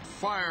shouted,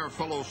 "Fire,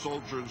 fellow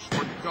soldiers,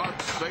 for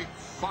God's sake,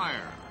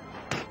 fire!"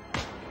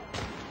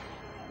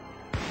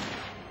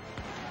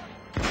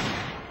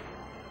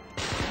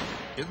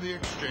 In the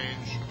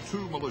exchange,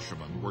 2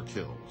 militiamen were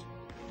killed.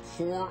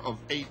 4 of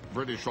 8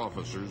 British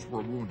officers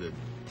were wounded.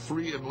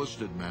 3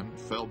 enlisted men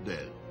fell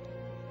dead.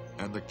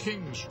 And the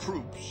King's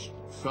troops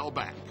fell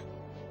back.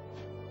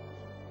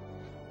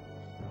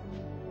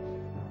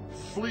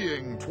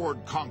 Fleeing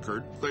toward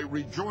Concord, they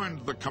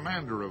rejoined the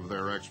commander of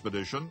their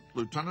expedition,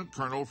 Lieutenant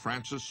Colonel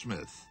Francis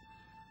Smith.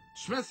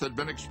 Smith had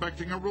been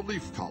expecting a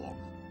relief column,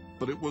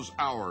 but it was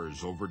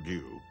hours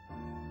overdue.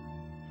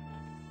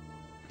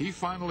 He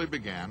finally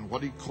began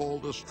what he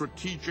called a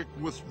strategic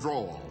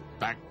withdrawal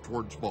back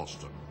towards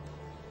Boston.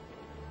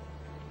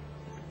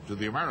 To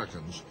the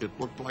Americans, it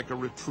looked like a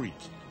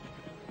retreat,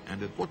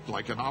 and it looked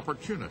like an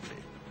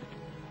opportunity.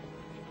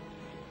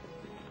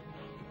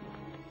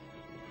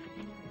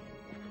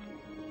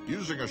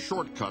 Using a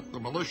shortcut, the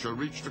militia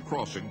reached a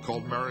crossing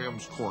called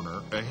Merriam's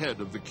Corner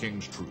ahead of the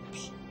King's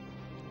troops.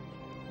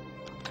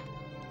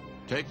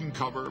 Taking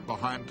cover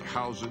behind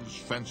houses,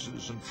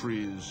 fences, and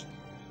trees,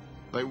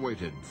 they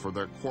waited for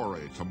their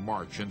quarry to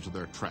march into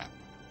their trap.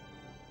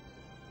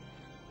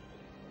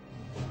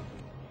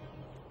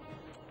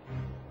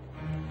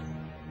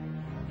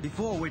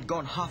 Before we'd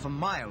gone half a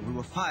mile, we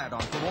were fired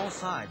on from all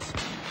sides.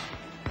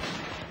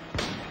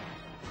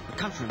 The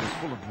country was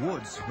full of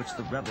woods, which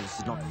the rebels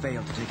did not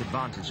fail to take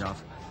advantage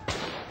of.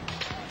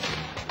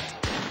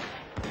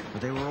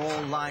 But they were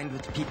all lined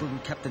with people who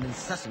kept an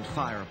incessant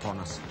fire upon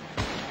us.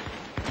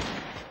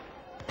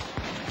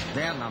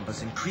 Their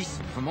numbers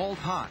increasing from all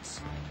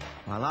parts,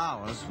 while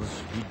ours was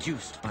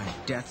reduced by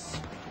deaths,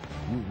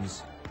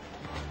 wounds,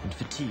 and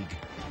fatigue.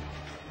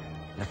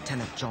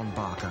 Lieutenant John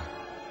Barker.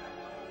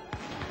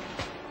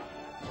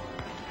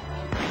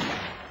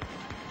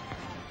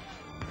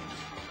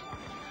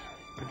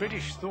 The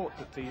British thought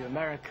that the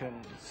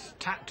Americans'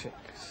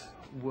 tactics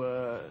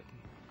were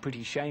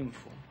pretty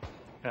shameful.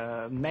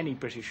 Many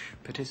British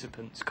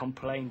participants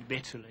complained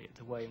bitterly at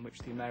the way in which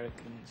the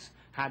Americans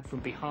had,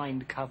 from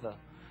behind cover,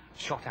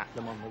 shot at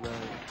them on the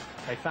road.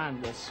 They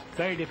found this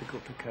very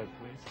difficult to cope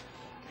with.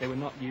 They were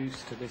not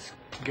used to this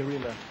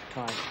guerrilla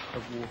type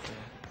of warfare.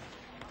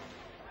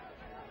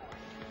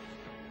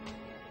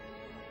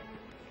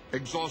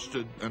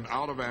 Exhausted and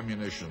out of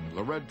ammunition,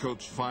 the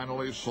Redcoats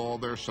finally saw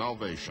their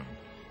salvation.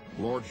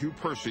 Lord Hugh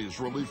Percy's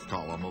relief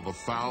column of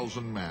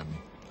 1,000 men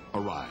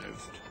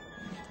arrived.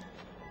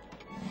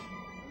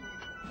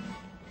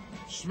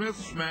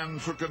 Smith's men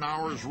took an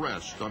hour's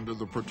rest under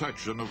the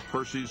protection of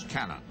Percy's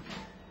cannon.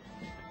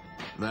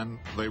 Then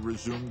they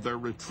resumed their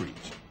retreat.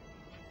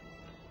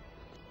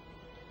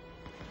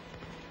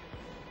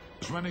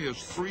 As many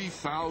as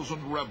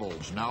 3,000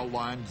 rebels now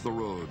lined the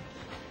road.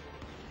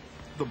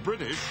 The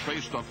British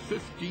faced a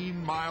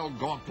 15-mile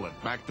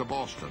gauntlet back to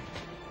Boston,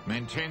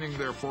 maintaining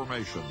their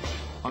formations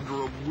under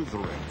a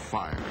withering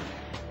fire.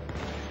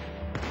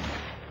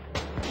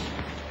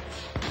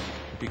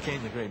 It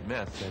became the great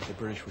myth that the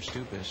British were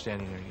stupid and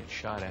standing there to get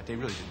shot at. They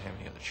really didn't have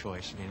any other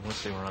choice. I mean,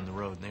 once they were on the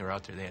road and they were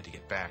out there, they had to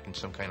get back in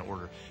some kind of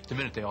order. The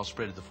minute they all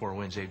spread to the 4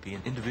 winds, they'd be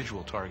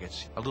individual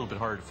targets. A little bit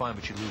harder to find,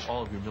 but you'd lose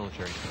all of your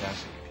military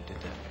capacity if you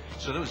did that.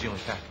 So that was the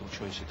only tactical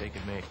choice that they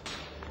could make.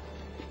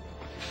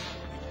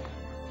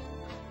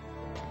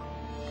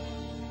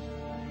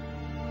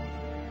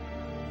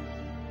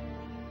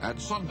 At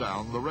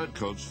sundown, the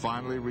Redcoats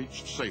finally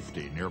reached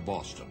safety near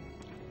Boston.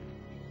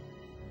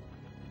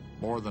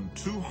 More than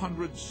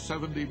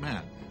 270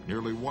 men,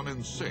 nearly 1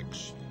 in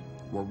 6,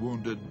 were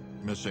wounded,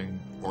 missing,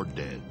 or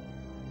dead.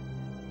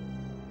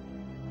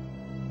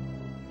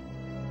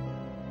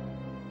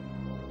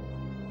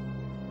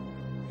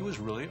 It was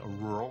really a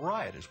rural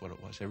riot is what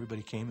it was.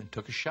 Everybody came and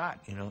took a shot,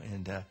 you know,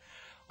 and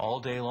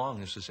all day long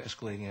this was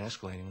escalating and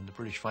escalating. When the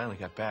British finally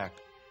got back,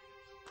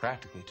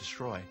 practically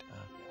destroyed,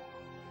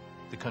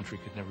 the country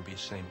could never be the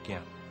same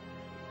again.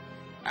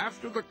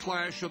 After the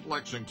clash at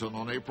Lexington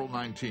on April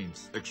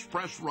 19th,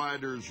 express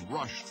riders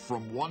rushed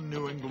from one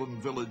New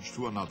England village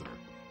to another,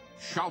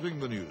 shouting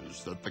the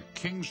news that the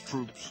King's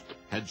troops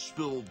had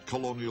spilled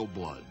colonial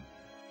blood.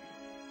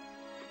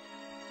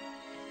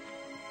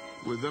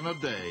 Within a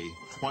day,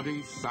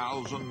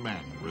 20,000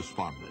 men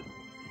responded.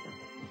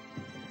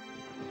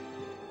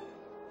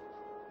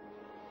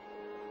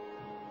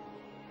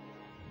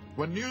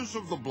 When news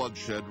of the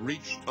bloodshed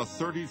reached a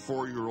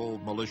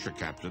 34-year-old militia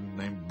captain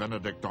named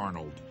Benedict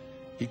Arnold,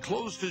 he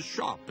closed his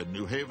shop in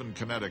New Haven,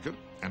 Connecticut,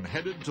 and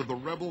headed to the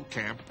rebel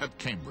camp at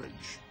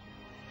Cambridge.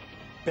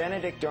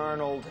 Benedict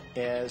Arnold,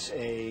 as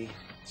a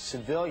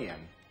civilian,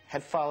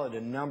 had followed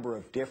a number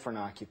of different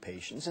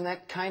occupations, and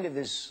that kind of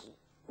is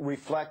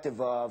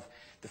reflective of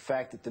the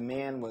fact that the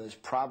man was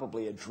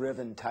probably a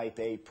driven type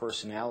A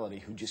personality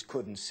who just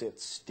couldn't sit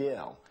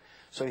still.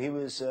 So he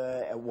was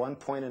at one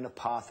point an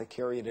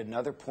apothecary, at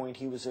another point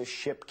he was a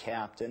ship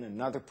captain,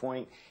 another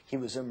point he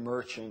was a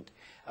merchant.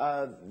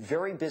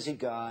 Very busy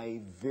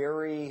guy,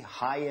 very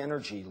high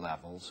energy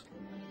levels.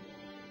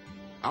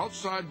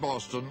 Outside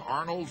Boston,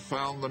 Arnold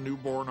found the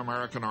newborn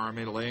American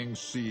army laying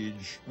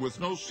siege with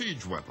no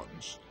siege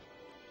weapons.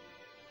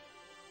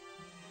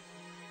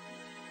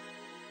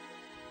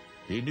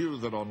 He knew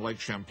that on Lake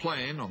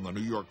Champlain, on the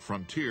New York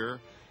frontier,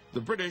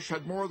 the British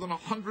had more than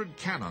 100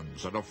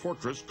 cannons at a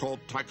fortress called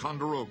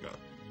Ticonderoga.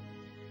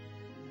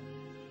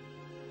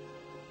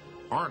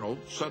 Arnold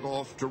set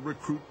off to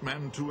recruit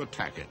men to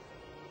attack it.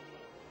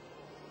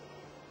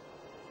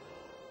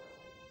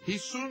 He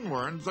soon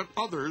learned that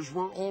others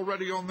were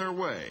already on their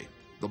way,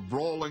 the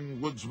brawling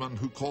woodsmen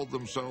who called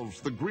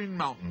themselves the Green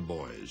Mountain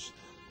Boys,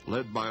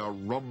 led by a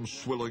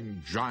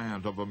rum-swilling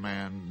giant of a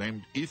man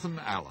named Ethan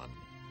Allen.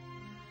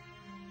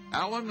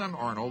 Allen and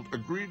Arnold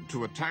agreed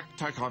to attack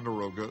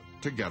Ticonderoga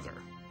together.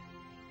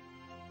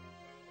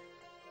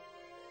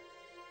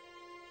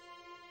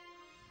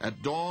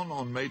 At dawn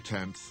on May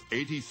 10th,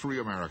 83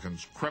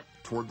 Americans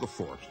crept toward the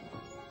fort.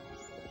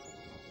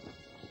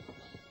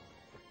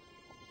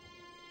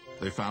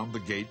 They found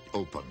the gate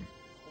open.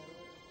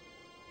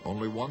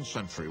 Only one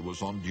sentry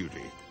was on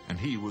duty, and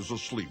he was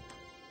asleep.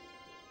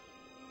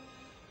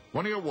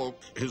 When he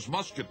awoke, his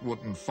musket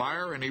wouldn't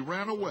fire, and he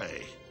ran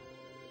away.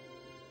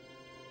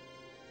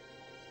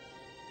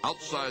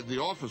 Outside the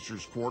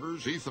officers'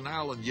 quarters, Ethan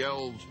Allen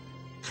yelled,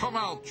 "Come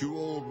out, you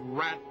old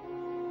rat!"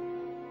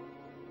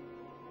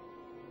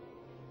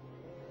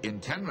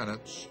 In 10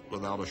 minutes,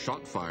 without a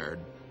shot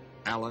fired,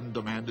 Allen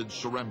demanded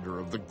surrender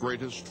of the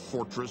greatest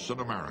fortress in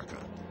America,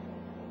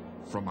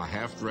 from a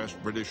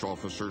half-dressed British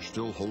officer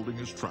still holding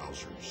his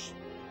trousers.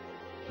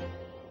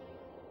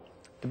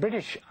 The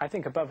British, I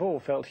think, above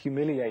all, felt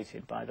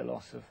humiliated by the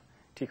loss of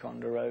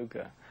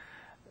Ticonderoga.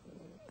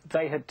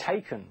 They had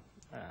taken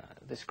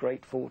this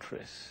great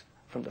fortress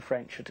from the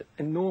French at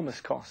enormous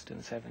cost in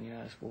the 7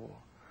 Years' War.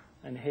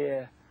 And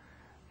here,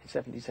 in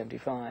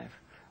 1775,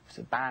 was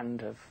a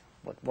band of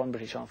what one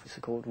British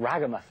officer called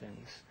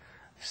ragamuffins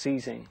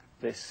seizing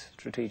this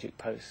strategic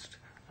post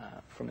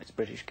from its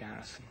British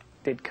garrison.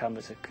 It did come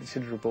as a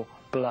considerable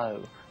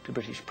blow to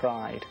British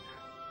pride.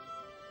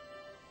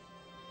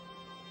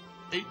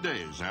 8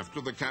 days after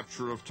the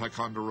capture of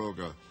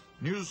Ticonderoga,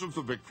 news of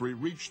the victory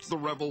reached the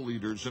rebel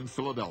leaders in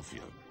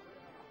Philadelphia.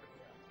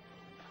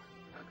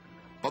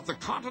 But the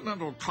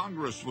Continental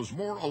Congress was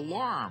more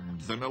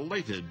alarmed than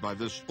elated by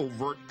this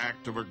overt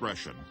act of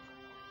aggression.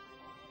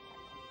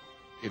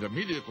 It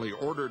immediately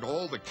ordered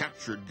all the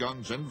captured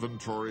guns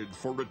inventoried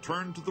for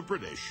return to the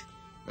British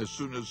as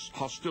soon as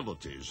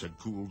hostilities had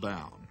cooled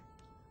down.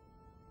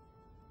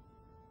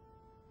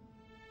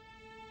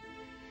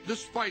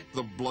 Despite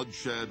the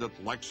bloodshed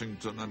at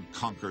Lexington and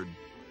Concord,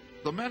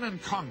 the men in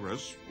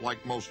Congress,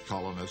 like most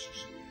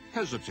colonists,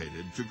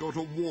 hesitated to go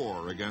to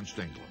war against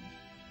England.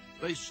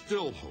 They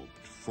still hoped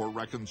for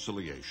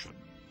reconciliation.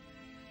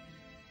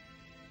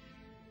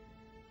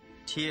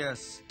 Tears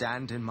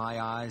stand in my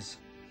eyes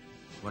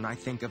when I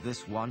think of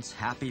this once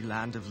happy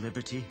land of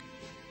liberty.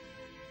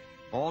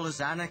 All is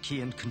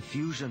anarchy and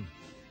confusion.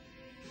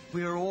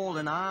 We are all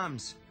in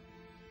arms.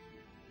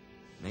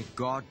 May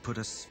God put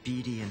a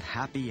speedy and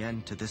happy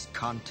end to this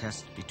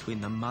contest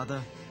between the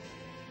mother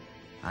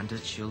and her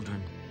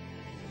children.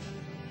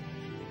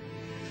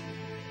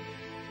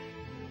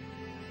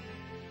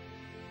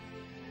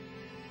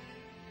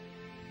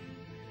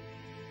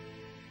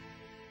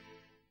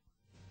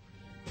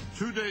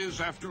 Two days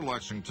after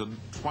Lexington,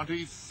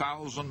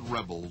 20,000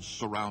 rebels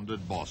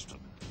surrounded Boston.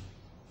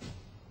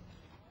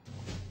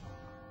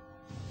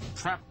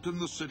 Trapped in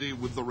the city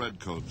with the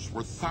Redcoats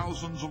were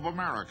thousands of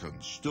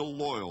Americans still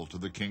loyal to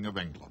the King of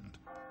England.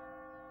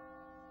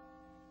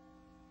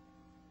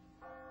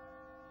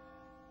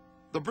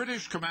 The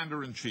British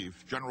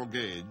Commander-in-Chief, General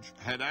Gage,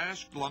 had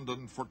asked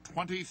London for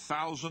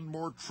 20,000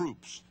 more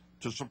troops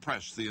to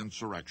suppress the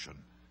insurrection.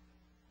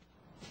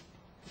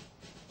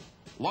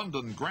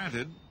 London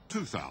granted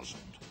 2,000,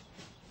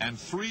 and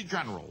 3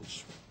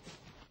 generals,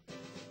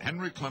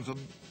 Henry Clinton,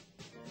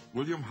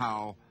 William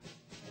Howe,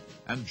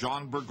 and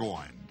John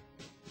Burgoyne.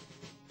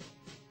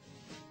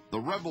 The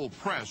rebel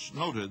press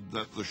noted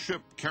that the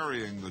ship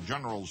carrying the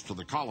generals to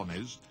the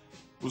colonies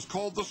was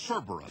called the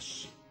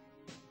Cerberus,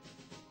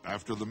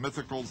 after the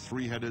mythical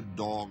 3-headed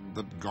dog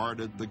that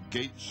guarded the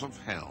gates of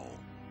hell.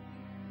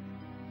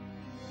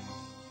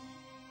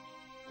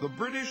 The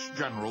British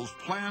generals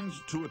planned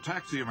to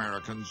attack the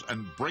Americans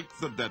and break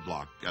the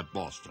deadlock at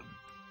Boston.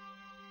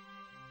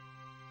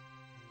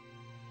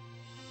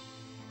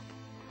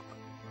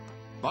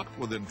 But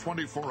within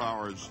 24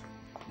 hours,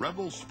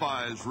 rebel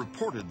spies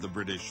reported the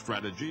British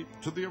strategy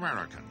to the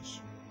Americans.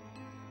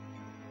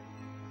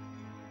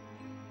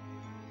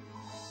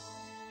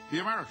 The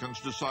Americans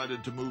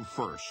decided to move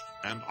first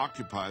and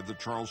occupy the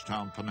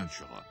Charlestown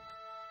Peninsula.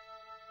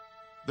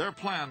 Their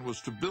plan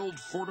was to build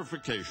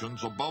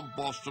fortifications above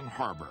Boston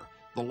Harbor,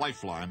 the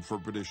lifeline for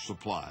British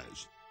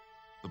supplies.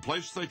 The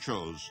place they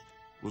chose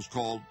was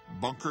called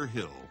Bunker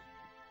Hill.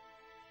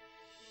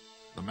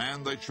 The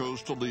man they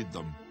chose to lead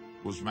them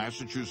was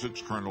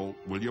Massachusetts Colonel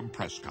William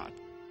Prescott.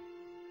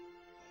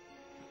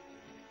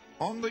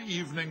 On the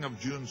evening of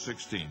June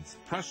 16th,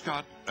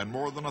 Prescott and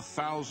more than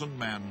 1,000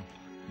 men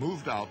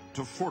moved out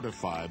to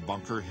fortify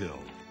Bunker Hill.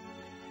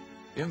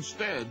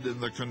 Instead, in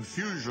the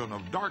confusion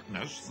of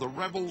darkness, the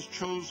rebels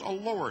chose a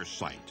lower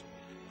site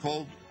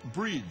called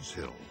Breed's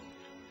Hill.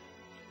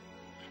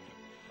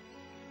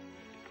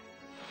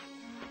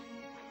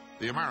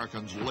 The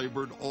Americans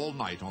labored all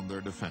night on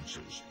their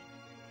defenses.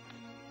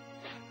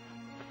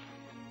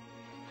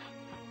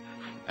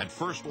 At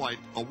first light,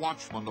 a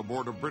watchman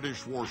aboard a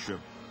British warship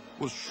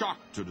was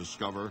shocked to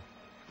discover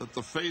that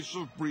the face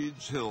of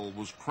Breed's Hill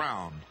was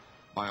crowned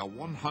by a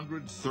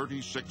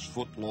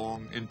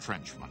 136-foot-long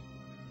entrenchment.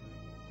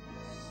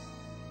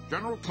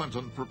 General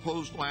Clinton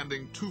proposed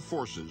landing 2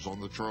 forces on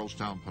the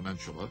Charlestown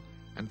Peninsula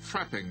and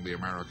trapping the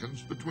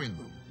Americans between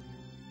them.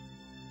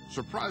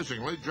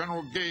 Surprisingly,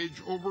 General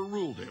Gage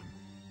overruled him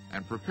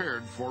and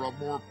prepared for a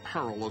more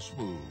perilous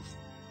move,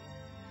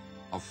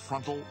 a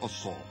frontal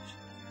assault.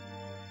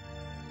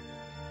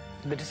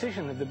 The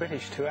decision of the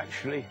British to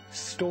actually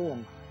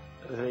storm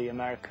the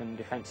American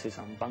defences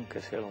on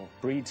Bunker's Hill, or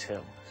Breed's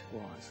Hill as it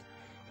was,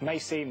 may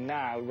seem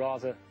now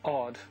rather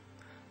odd,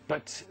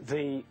 but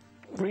the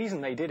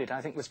reason they did it,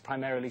 I think, was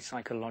primarily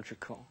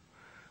psychological.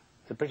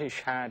 The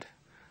British had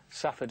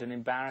suffered an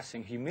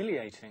embarrassing,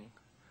 humiliating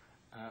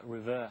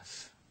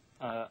reverse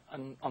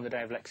on the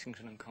day of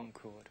Lexington and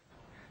Concord.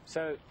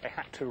 So they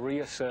had to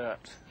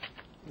reassert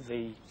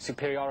the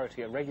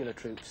superiority of regular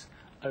troops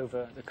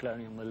over the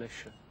colonial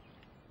militia.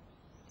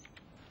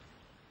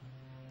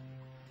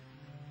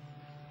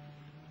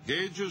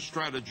 Gage's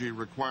strategy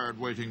required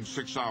waiting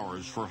 6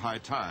 hours for high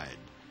tide,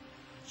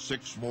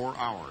 6 more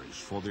hours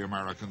for the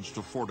Americans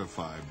to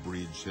fortify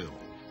Breed's Hill.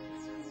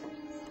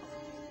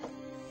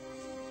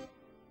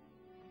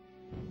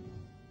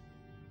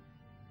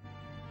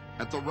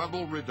 At the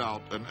rebel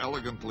redoubt, an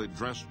elegantly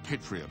dressed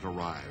patriot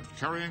arrived,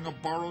 carrying a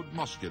borrowed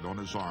musket on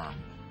his arm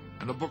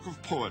and a book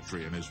of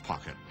poetry in his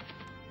pocket.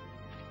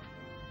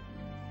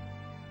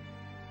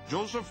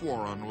 Joseph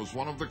Warren was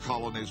one of the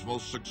colony's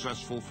most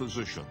successful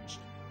physicians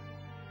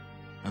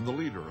and the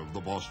leader of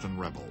the Boston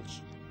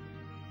rebels.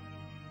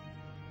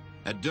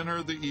 At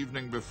dinner the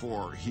evening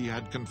before, he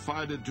had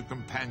confided to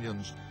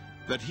companions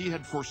that he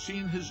had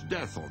foreseen his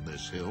death on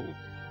this hill,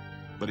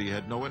 but he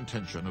had no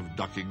intention of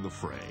ducking the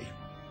fray.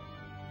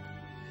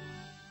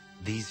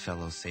 These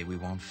fellows say we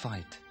won't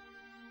fight.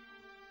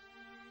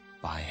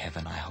 By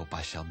heaven, I hope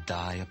I shall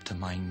die up to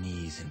my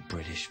knees in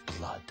British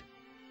blood.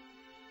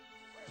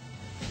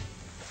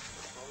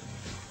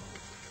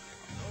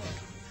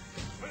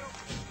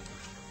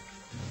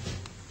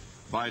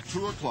 By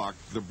 2 o'clock,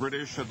 the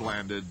British had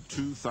landed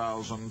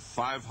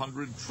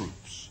 2,500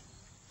 troops.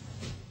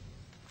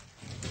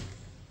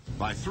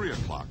 By 3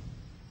 o'clock,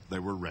 they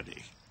were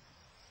ready.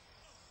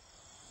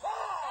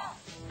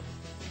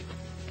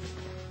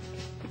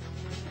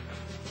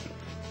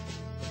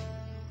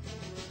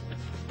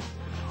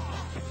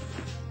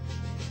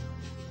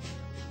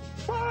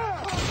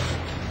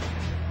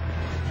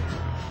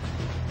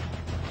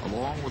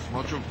 Along with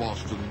much of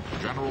Boston,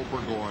 General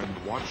Burgoyne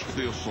watched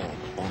the assault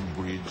on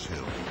Breed's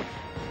Hill.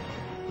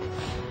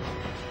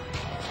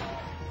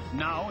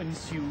 Now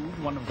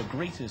ensued one of the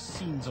greatest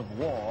scenes of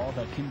war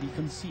that can be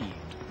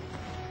conceived.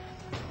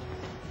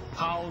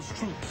 Howe's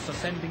troops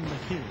ascending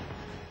the hill.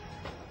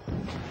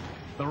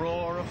 The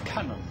roar of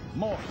cannon,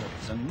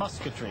 mortars, and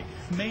musketry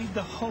made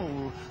the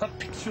whole a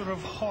picture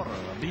of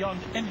horror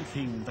beyond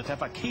anything that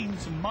ever came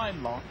to my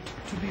lot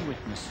to be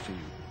witness to.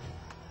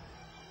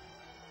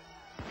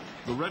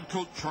 The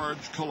redcoat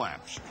charge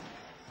collapsed.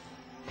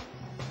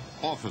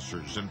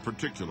 Officers in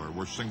particular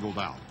were singled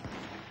out.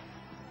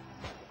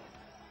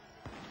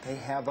 They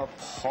have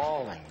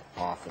appalling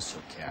officer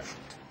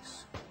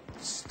casualties.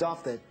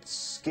 Stuff that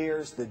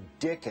scares the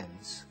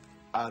dickens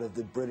out of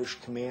the British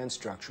command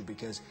structure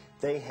because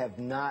they have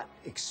not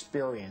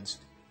experienced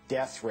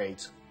death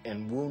rates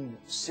and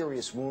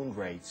serious wound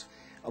rates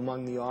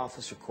among the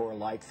officer corps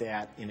like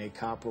that in a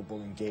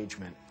comparable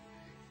engagement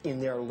in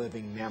their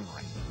living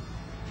memory.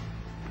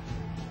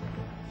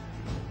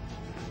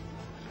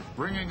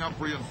 Bringing up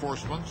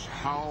reinforcements,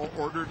 Howe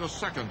ordered a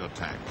second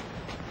attack.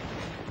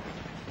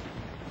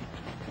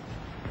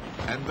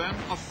 And then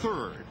a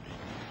third.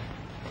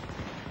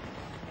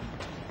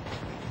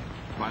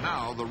 By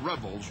now, the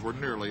rebels were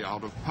nearly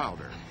out of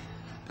powder.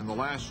 In the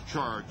last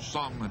charge,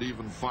 some had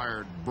even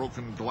fired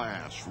broken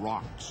glass,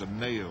 rocks, and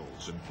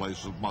nails in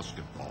place of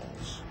musket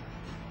balls.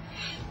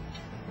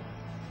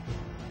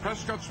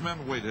 Prescott's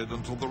men waited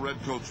until the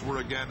redcoats were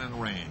again in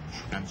range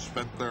and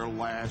spent their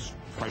last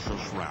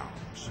precious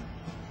rounds.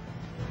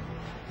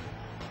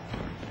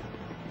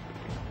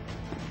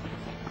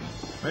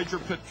 Major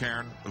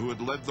Pitcairn, who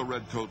had led the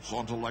redcoats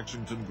onto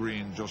Lexington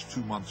Green just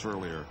 2 months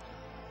earlier,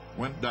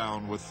 went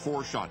down with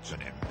 4 shots in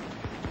him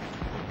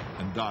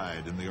and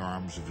died in the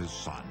arms of his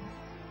son.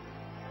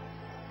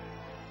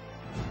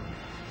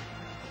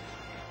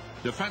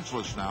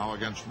 Defenseless now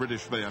against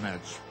British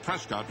bayonets,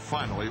 Prescott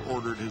finally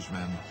ordered his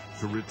men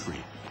to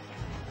retreat.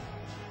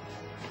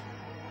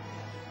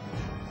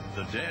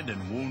 The dead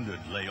and wounded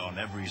lay on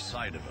every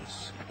side of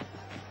us.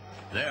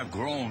 Their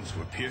groans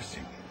were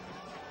piercing.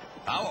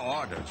 Our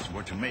orders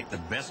were to make the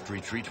best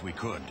retreat we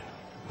could.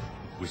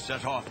 We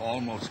set off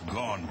almost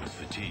gone with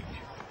fatigue,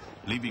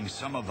 leaving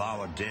some of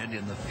our dead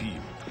in the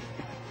field.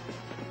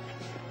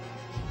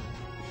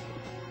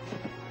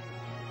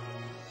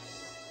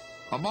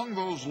 Among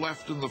those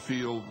left in the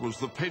field was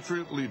the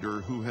Patriot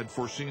leader who had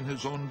foreseen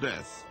his own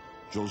death,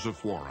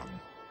 Joseph Warren.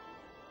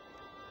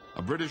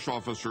 A British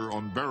officer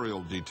on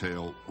burial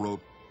detail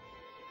wrote,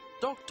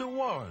 Dr.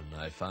 Warren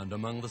I found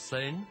among the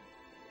slain,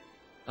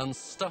 and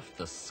stuffed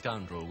the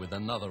scoundrel with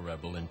another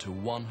rebel into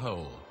one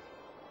hole.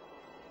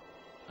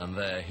 And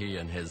there he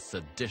and his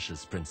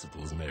seditious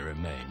principles may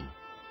remain.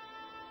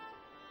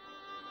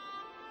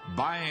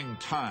 Buying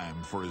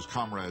time for his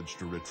comrades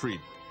to retreat,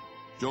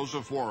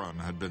 Joseph Warren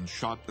had been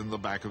shot in the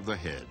back of the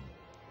head.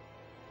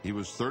 He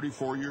was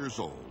 34 years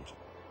old.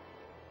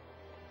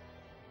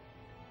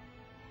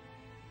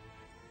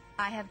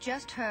 I have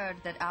just heard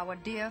that our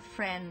dear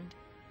friend,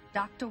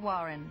 Dr.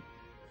 Warren,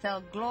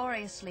 fell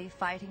gloriously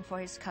fighting for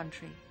his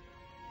country.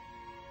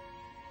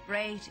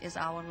 Great is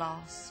our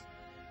loss.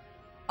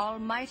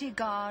 Almighty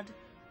God,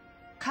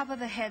 cover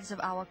the heads of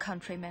our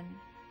countrymen.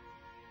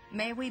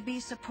 May we be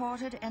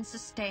supported and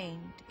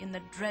sustained in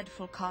the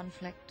dreadful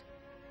conflict.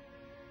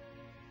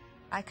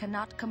 I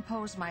cannot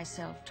compose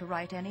myself to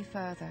write any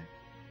further.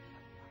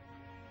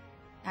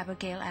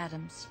 Abigail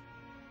Adams.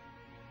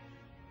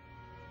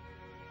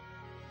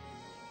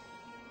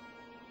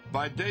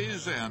 By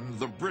day's end,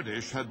 the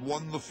British had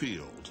won the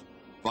field,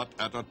 but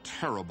at a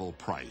terrible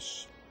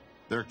price.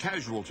 Their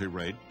casualty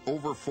rate,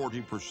 over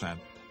 40%,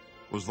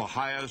 was the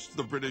highest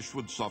the British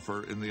would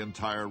suffer in the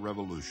entire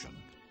Revolution.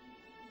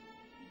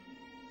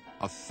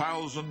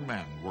 1,000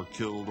 men were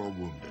killed or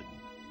wounded.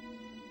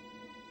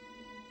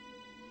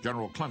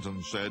 General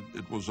Clinton said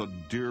it was a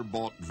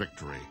dear-bought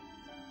victory.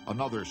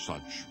 Another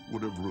such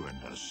would have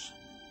ruined us.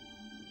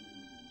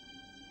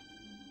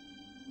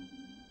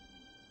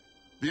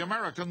 The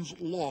Americans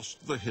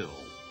lost the hill,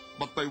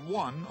 but they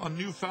won a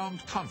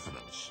newfound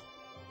confidence.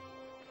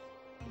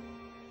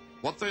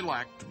 What they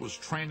lacked was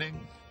training,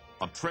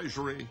 a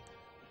treasury,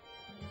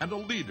 and a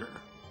leader.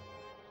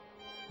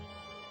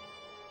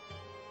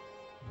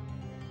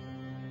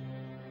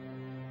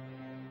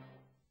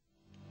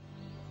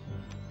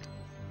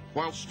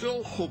 While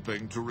still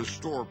hoping to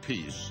restore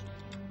peace,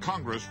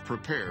 Congress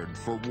prepared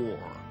for war.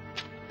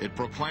 It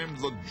proclaimed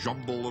the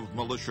jumble of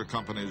militia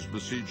companies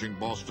besieging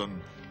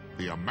Boston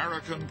the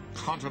American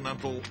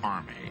Continental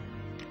Army.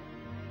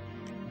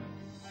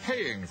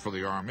 Paying for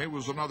the army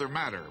was another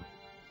matter.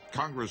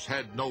 Congress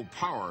had no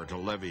power to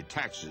levy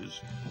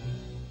taxes,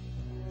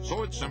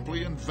 so it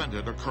simply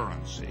invented a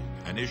currency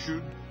and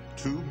issued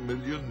 2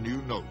 million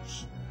new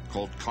notes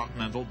called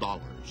Continental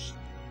Dollars.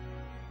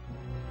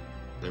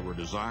 They were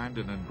designed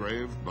and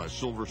engraved by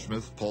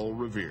silversmith Paul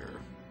Revere.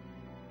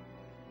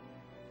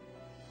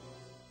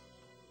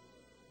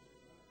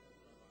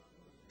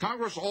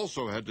 Congress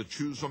also had to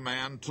choose a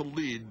man to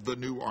lead the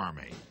new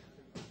army.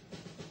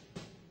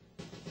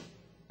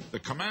 The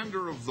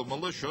commander of the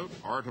militia,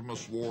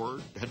 Artemus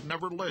Ward, had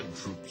never led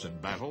troops in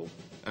battle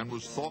and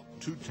was thought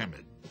too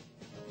timid.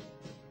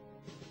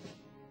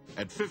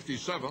 At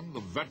 57, the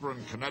veteran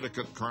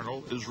Connecticut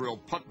Colonel Israel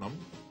Putnam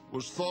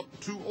was thought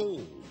too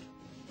old.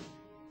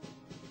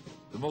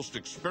 The most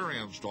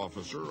experienced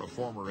officer, a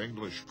former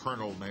English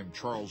colonel named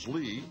Charles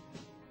Lee,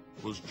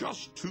 was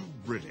just too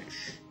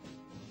British.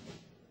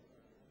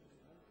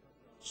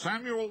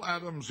 Samuel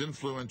Adams'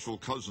 influential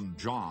cousin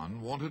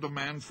John wanted a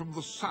man from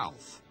the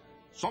South,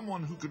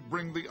 someone who could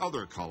bring the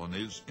other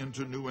colonies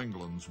into New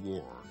England's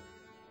war.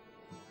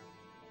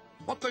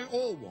 What they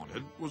all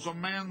wanted was a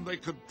man they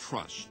could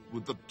trust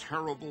with the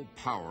terrible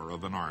power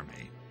of an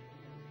army.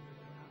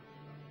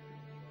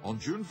 On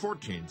June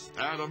 14th,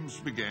 Adams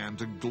began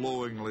to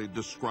glowingly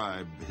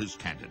describe his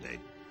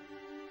candidate.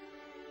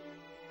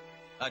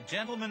 A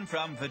gentleman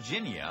from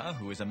Virginia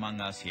who is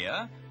among us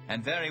here,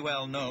 and very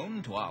well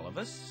known to all of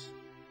us.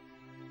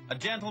 A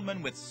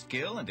gentleman with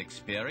skill and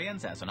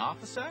experience as an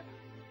officer,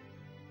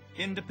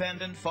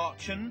 independent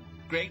fortune,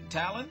 great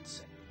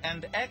talents,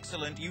 and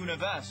excellent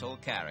universal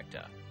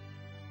character.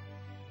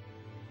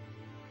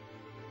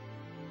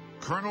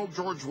 Colonel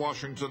George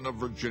Washington of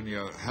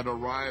Virginia had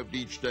arrived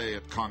each day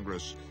at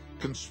Congress,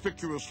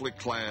 conspicuously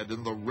clad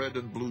in the red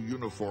and blue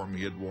uniform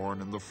he had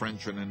worn in the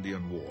French and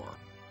Indian War.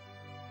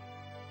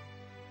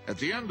 At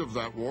the end of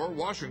that war,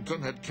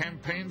 Washington had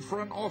campaigned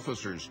for an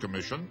officer's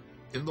commission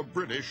in the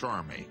British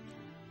Army.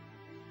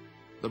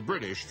 The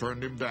British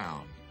turned him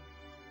down.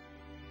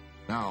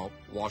 Now,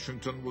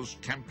 Washington was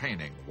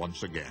campaigning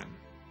once again.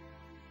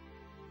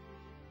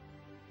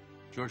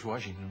 George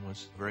Washington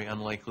was a very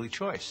unlikely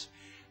choice.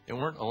 There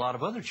weren't a lot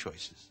of other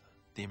choices.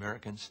 The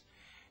Americans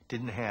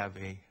didn't have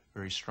a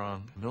very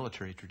strong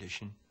military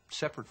tradition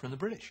separate from the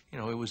British. You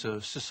know, it was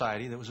a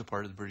society that was a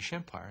part of the British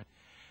Empire.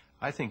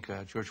 I think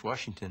George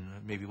Washington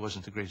maybe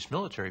wasn't the greatest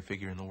military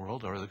figure in the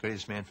world or the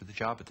greatest man for the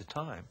job at the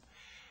time.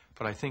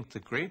 But I think the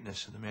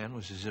greatness of the man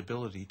was his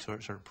ability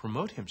to sort of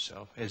promote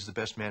himself as the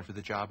best man for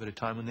the job at a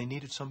time when they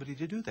needed somebody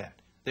to do that.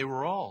 They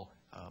were all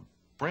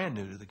brand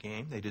new to the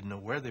game. They didn't know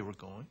where they were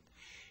going.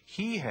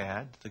 He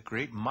had the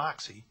great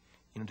moxie,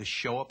 you know, to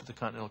show up at the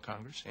Continental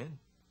Congress and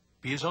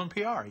be his own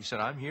PR. He said,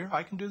 I'm here,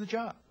 I can do the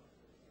job.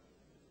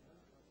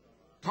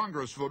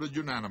 Congress voted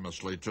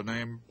unanimously to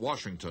name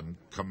Washington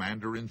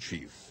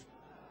Commander-in-Chief.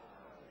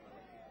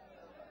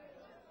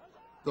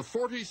 The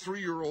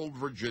 43-year-old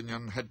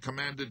Virginian had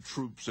commanded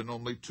troops in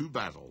only 2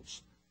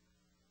 battles.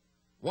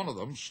 One of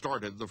them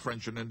started the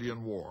French and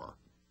Indian War.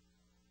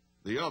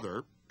 The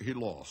other, he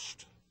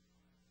lost.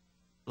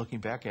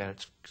 Looking back at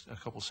it a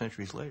couple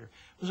centuries later,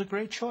 it was a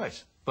great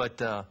choice.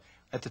 But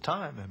at the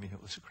time, I mean,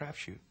 it was a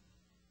crapshoot.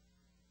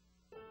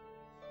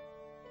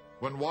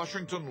 When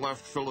Washington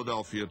left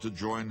Philadelphia to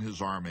join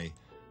his army,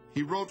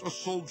 he wrote a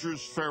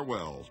soldier's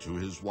farewell to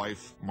his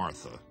wife,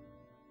 Martha.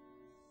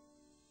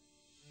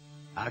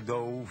 I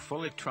go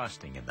fully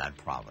trusting in that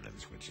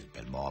providence which has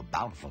been more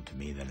bountiful to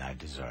me than I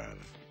deserve.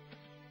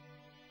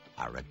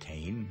 I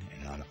retain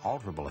an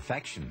unalterable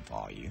affection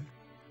for you,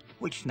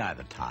 which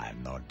neither time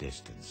nor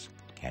distance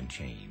can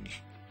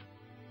change.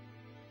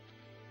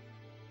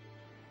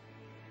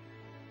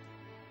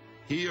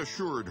 He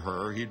assured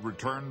her he'd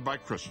return by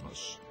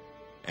Christmas,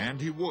 and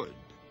he would,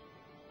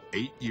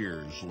 8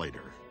 years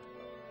later.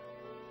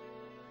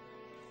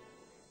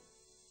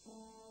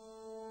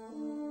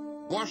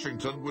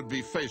 Washington would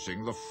be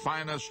facing the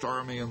finest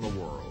army in the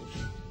world.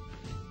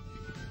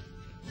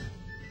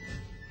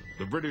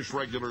 The British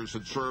regulars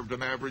had served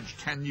an average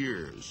 10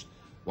 years,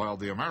 while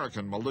the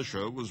American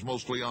militia was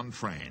mostly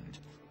untrained.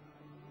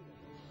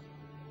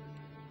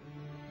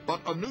 But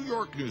a New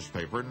York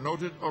newspaper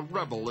noted a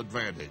rebel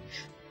advantage.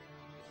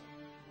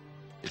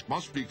 It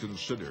must be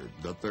considered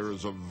that there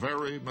is a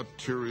very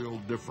material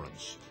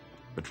difference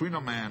between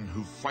a man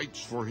who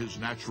fights for his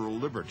natural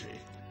liberty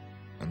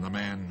and the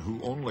man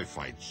who only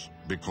fights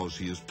because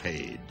he is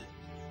paid.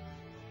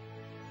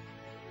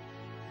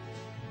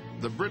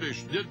 The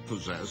British did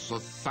possess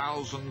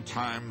 1,000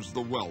 times the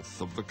wealth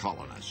of the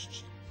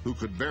colonists, who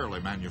could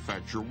barely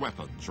manufacture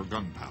weapons or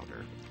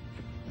gunpowder.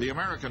 The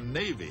American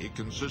Navy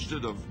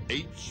consisted of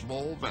 8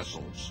 small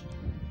vessels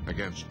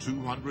against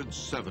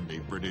 270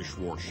 British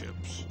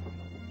warships.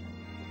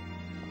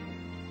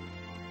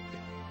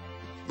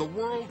 The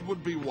world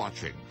would be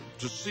watching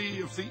to see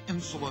if the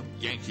insolent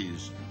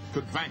Yankees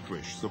could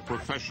vanquish the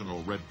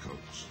professional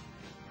redcoats,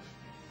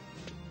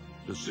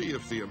 to see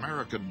if the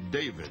American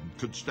David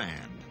could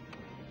stand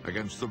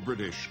against the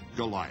British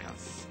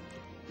Goliath.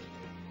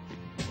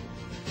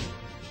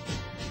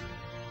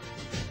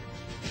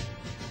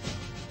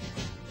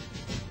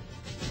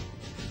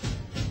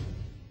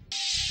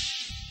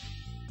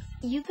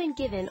 You've been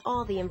given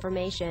all the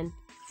information.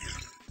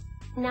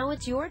 Now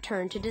it's your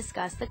turn to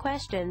discuss the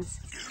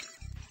questions.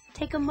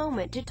 Take a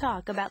moment to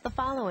talk about the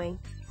following.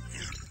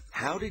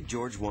 How did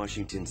George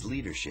Washington's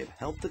leadership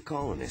help the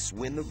colonists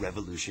win the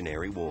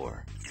Revolutionary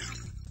War?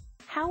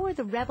 How are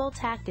the rebel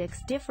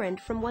tactics different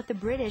from what the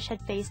British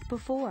had faced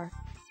before?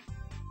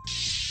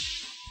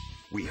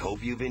 We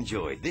hope you've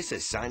enjoyed this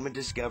assignment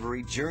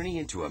discovery journey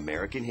into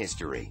American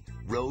history,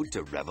 Road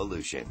to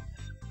Revolution.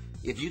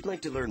 If you'd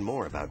like to learn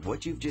more about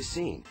what you've just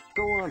seen,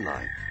 go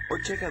online or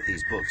check out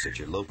these books at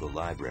your local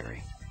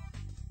library.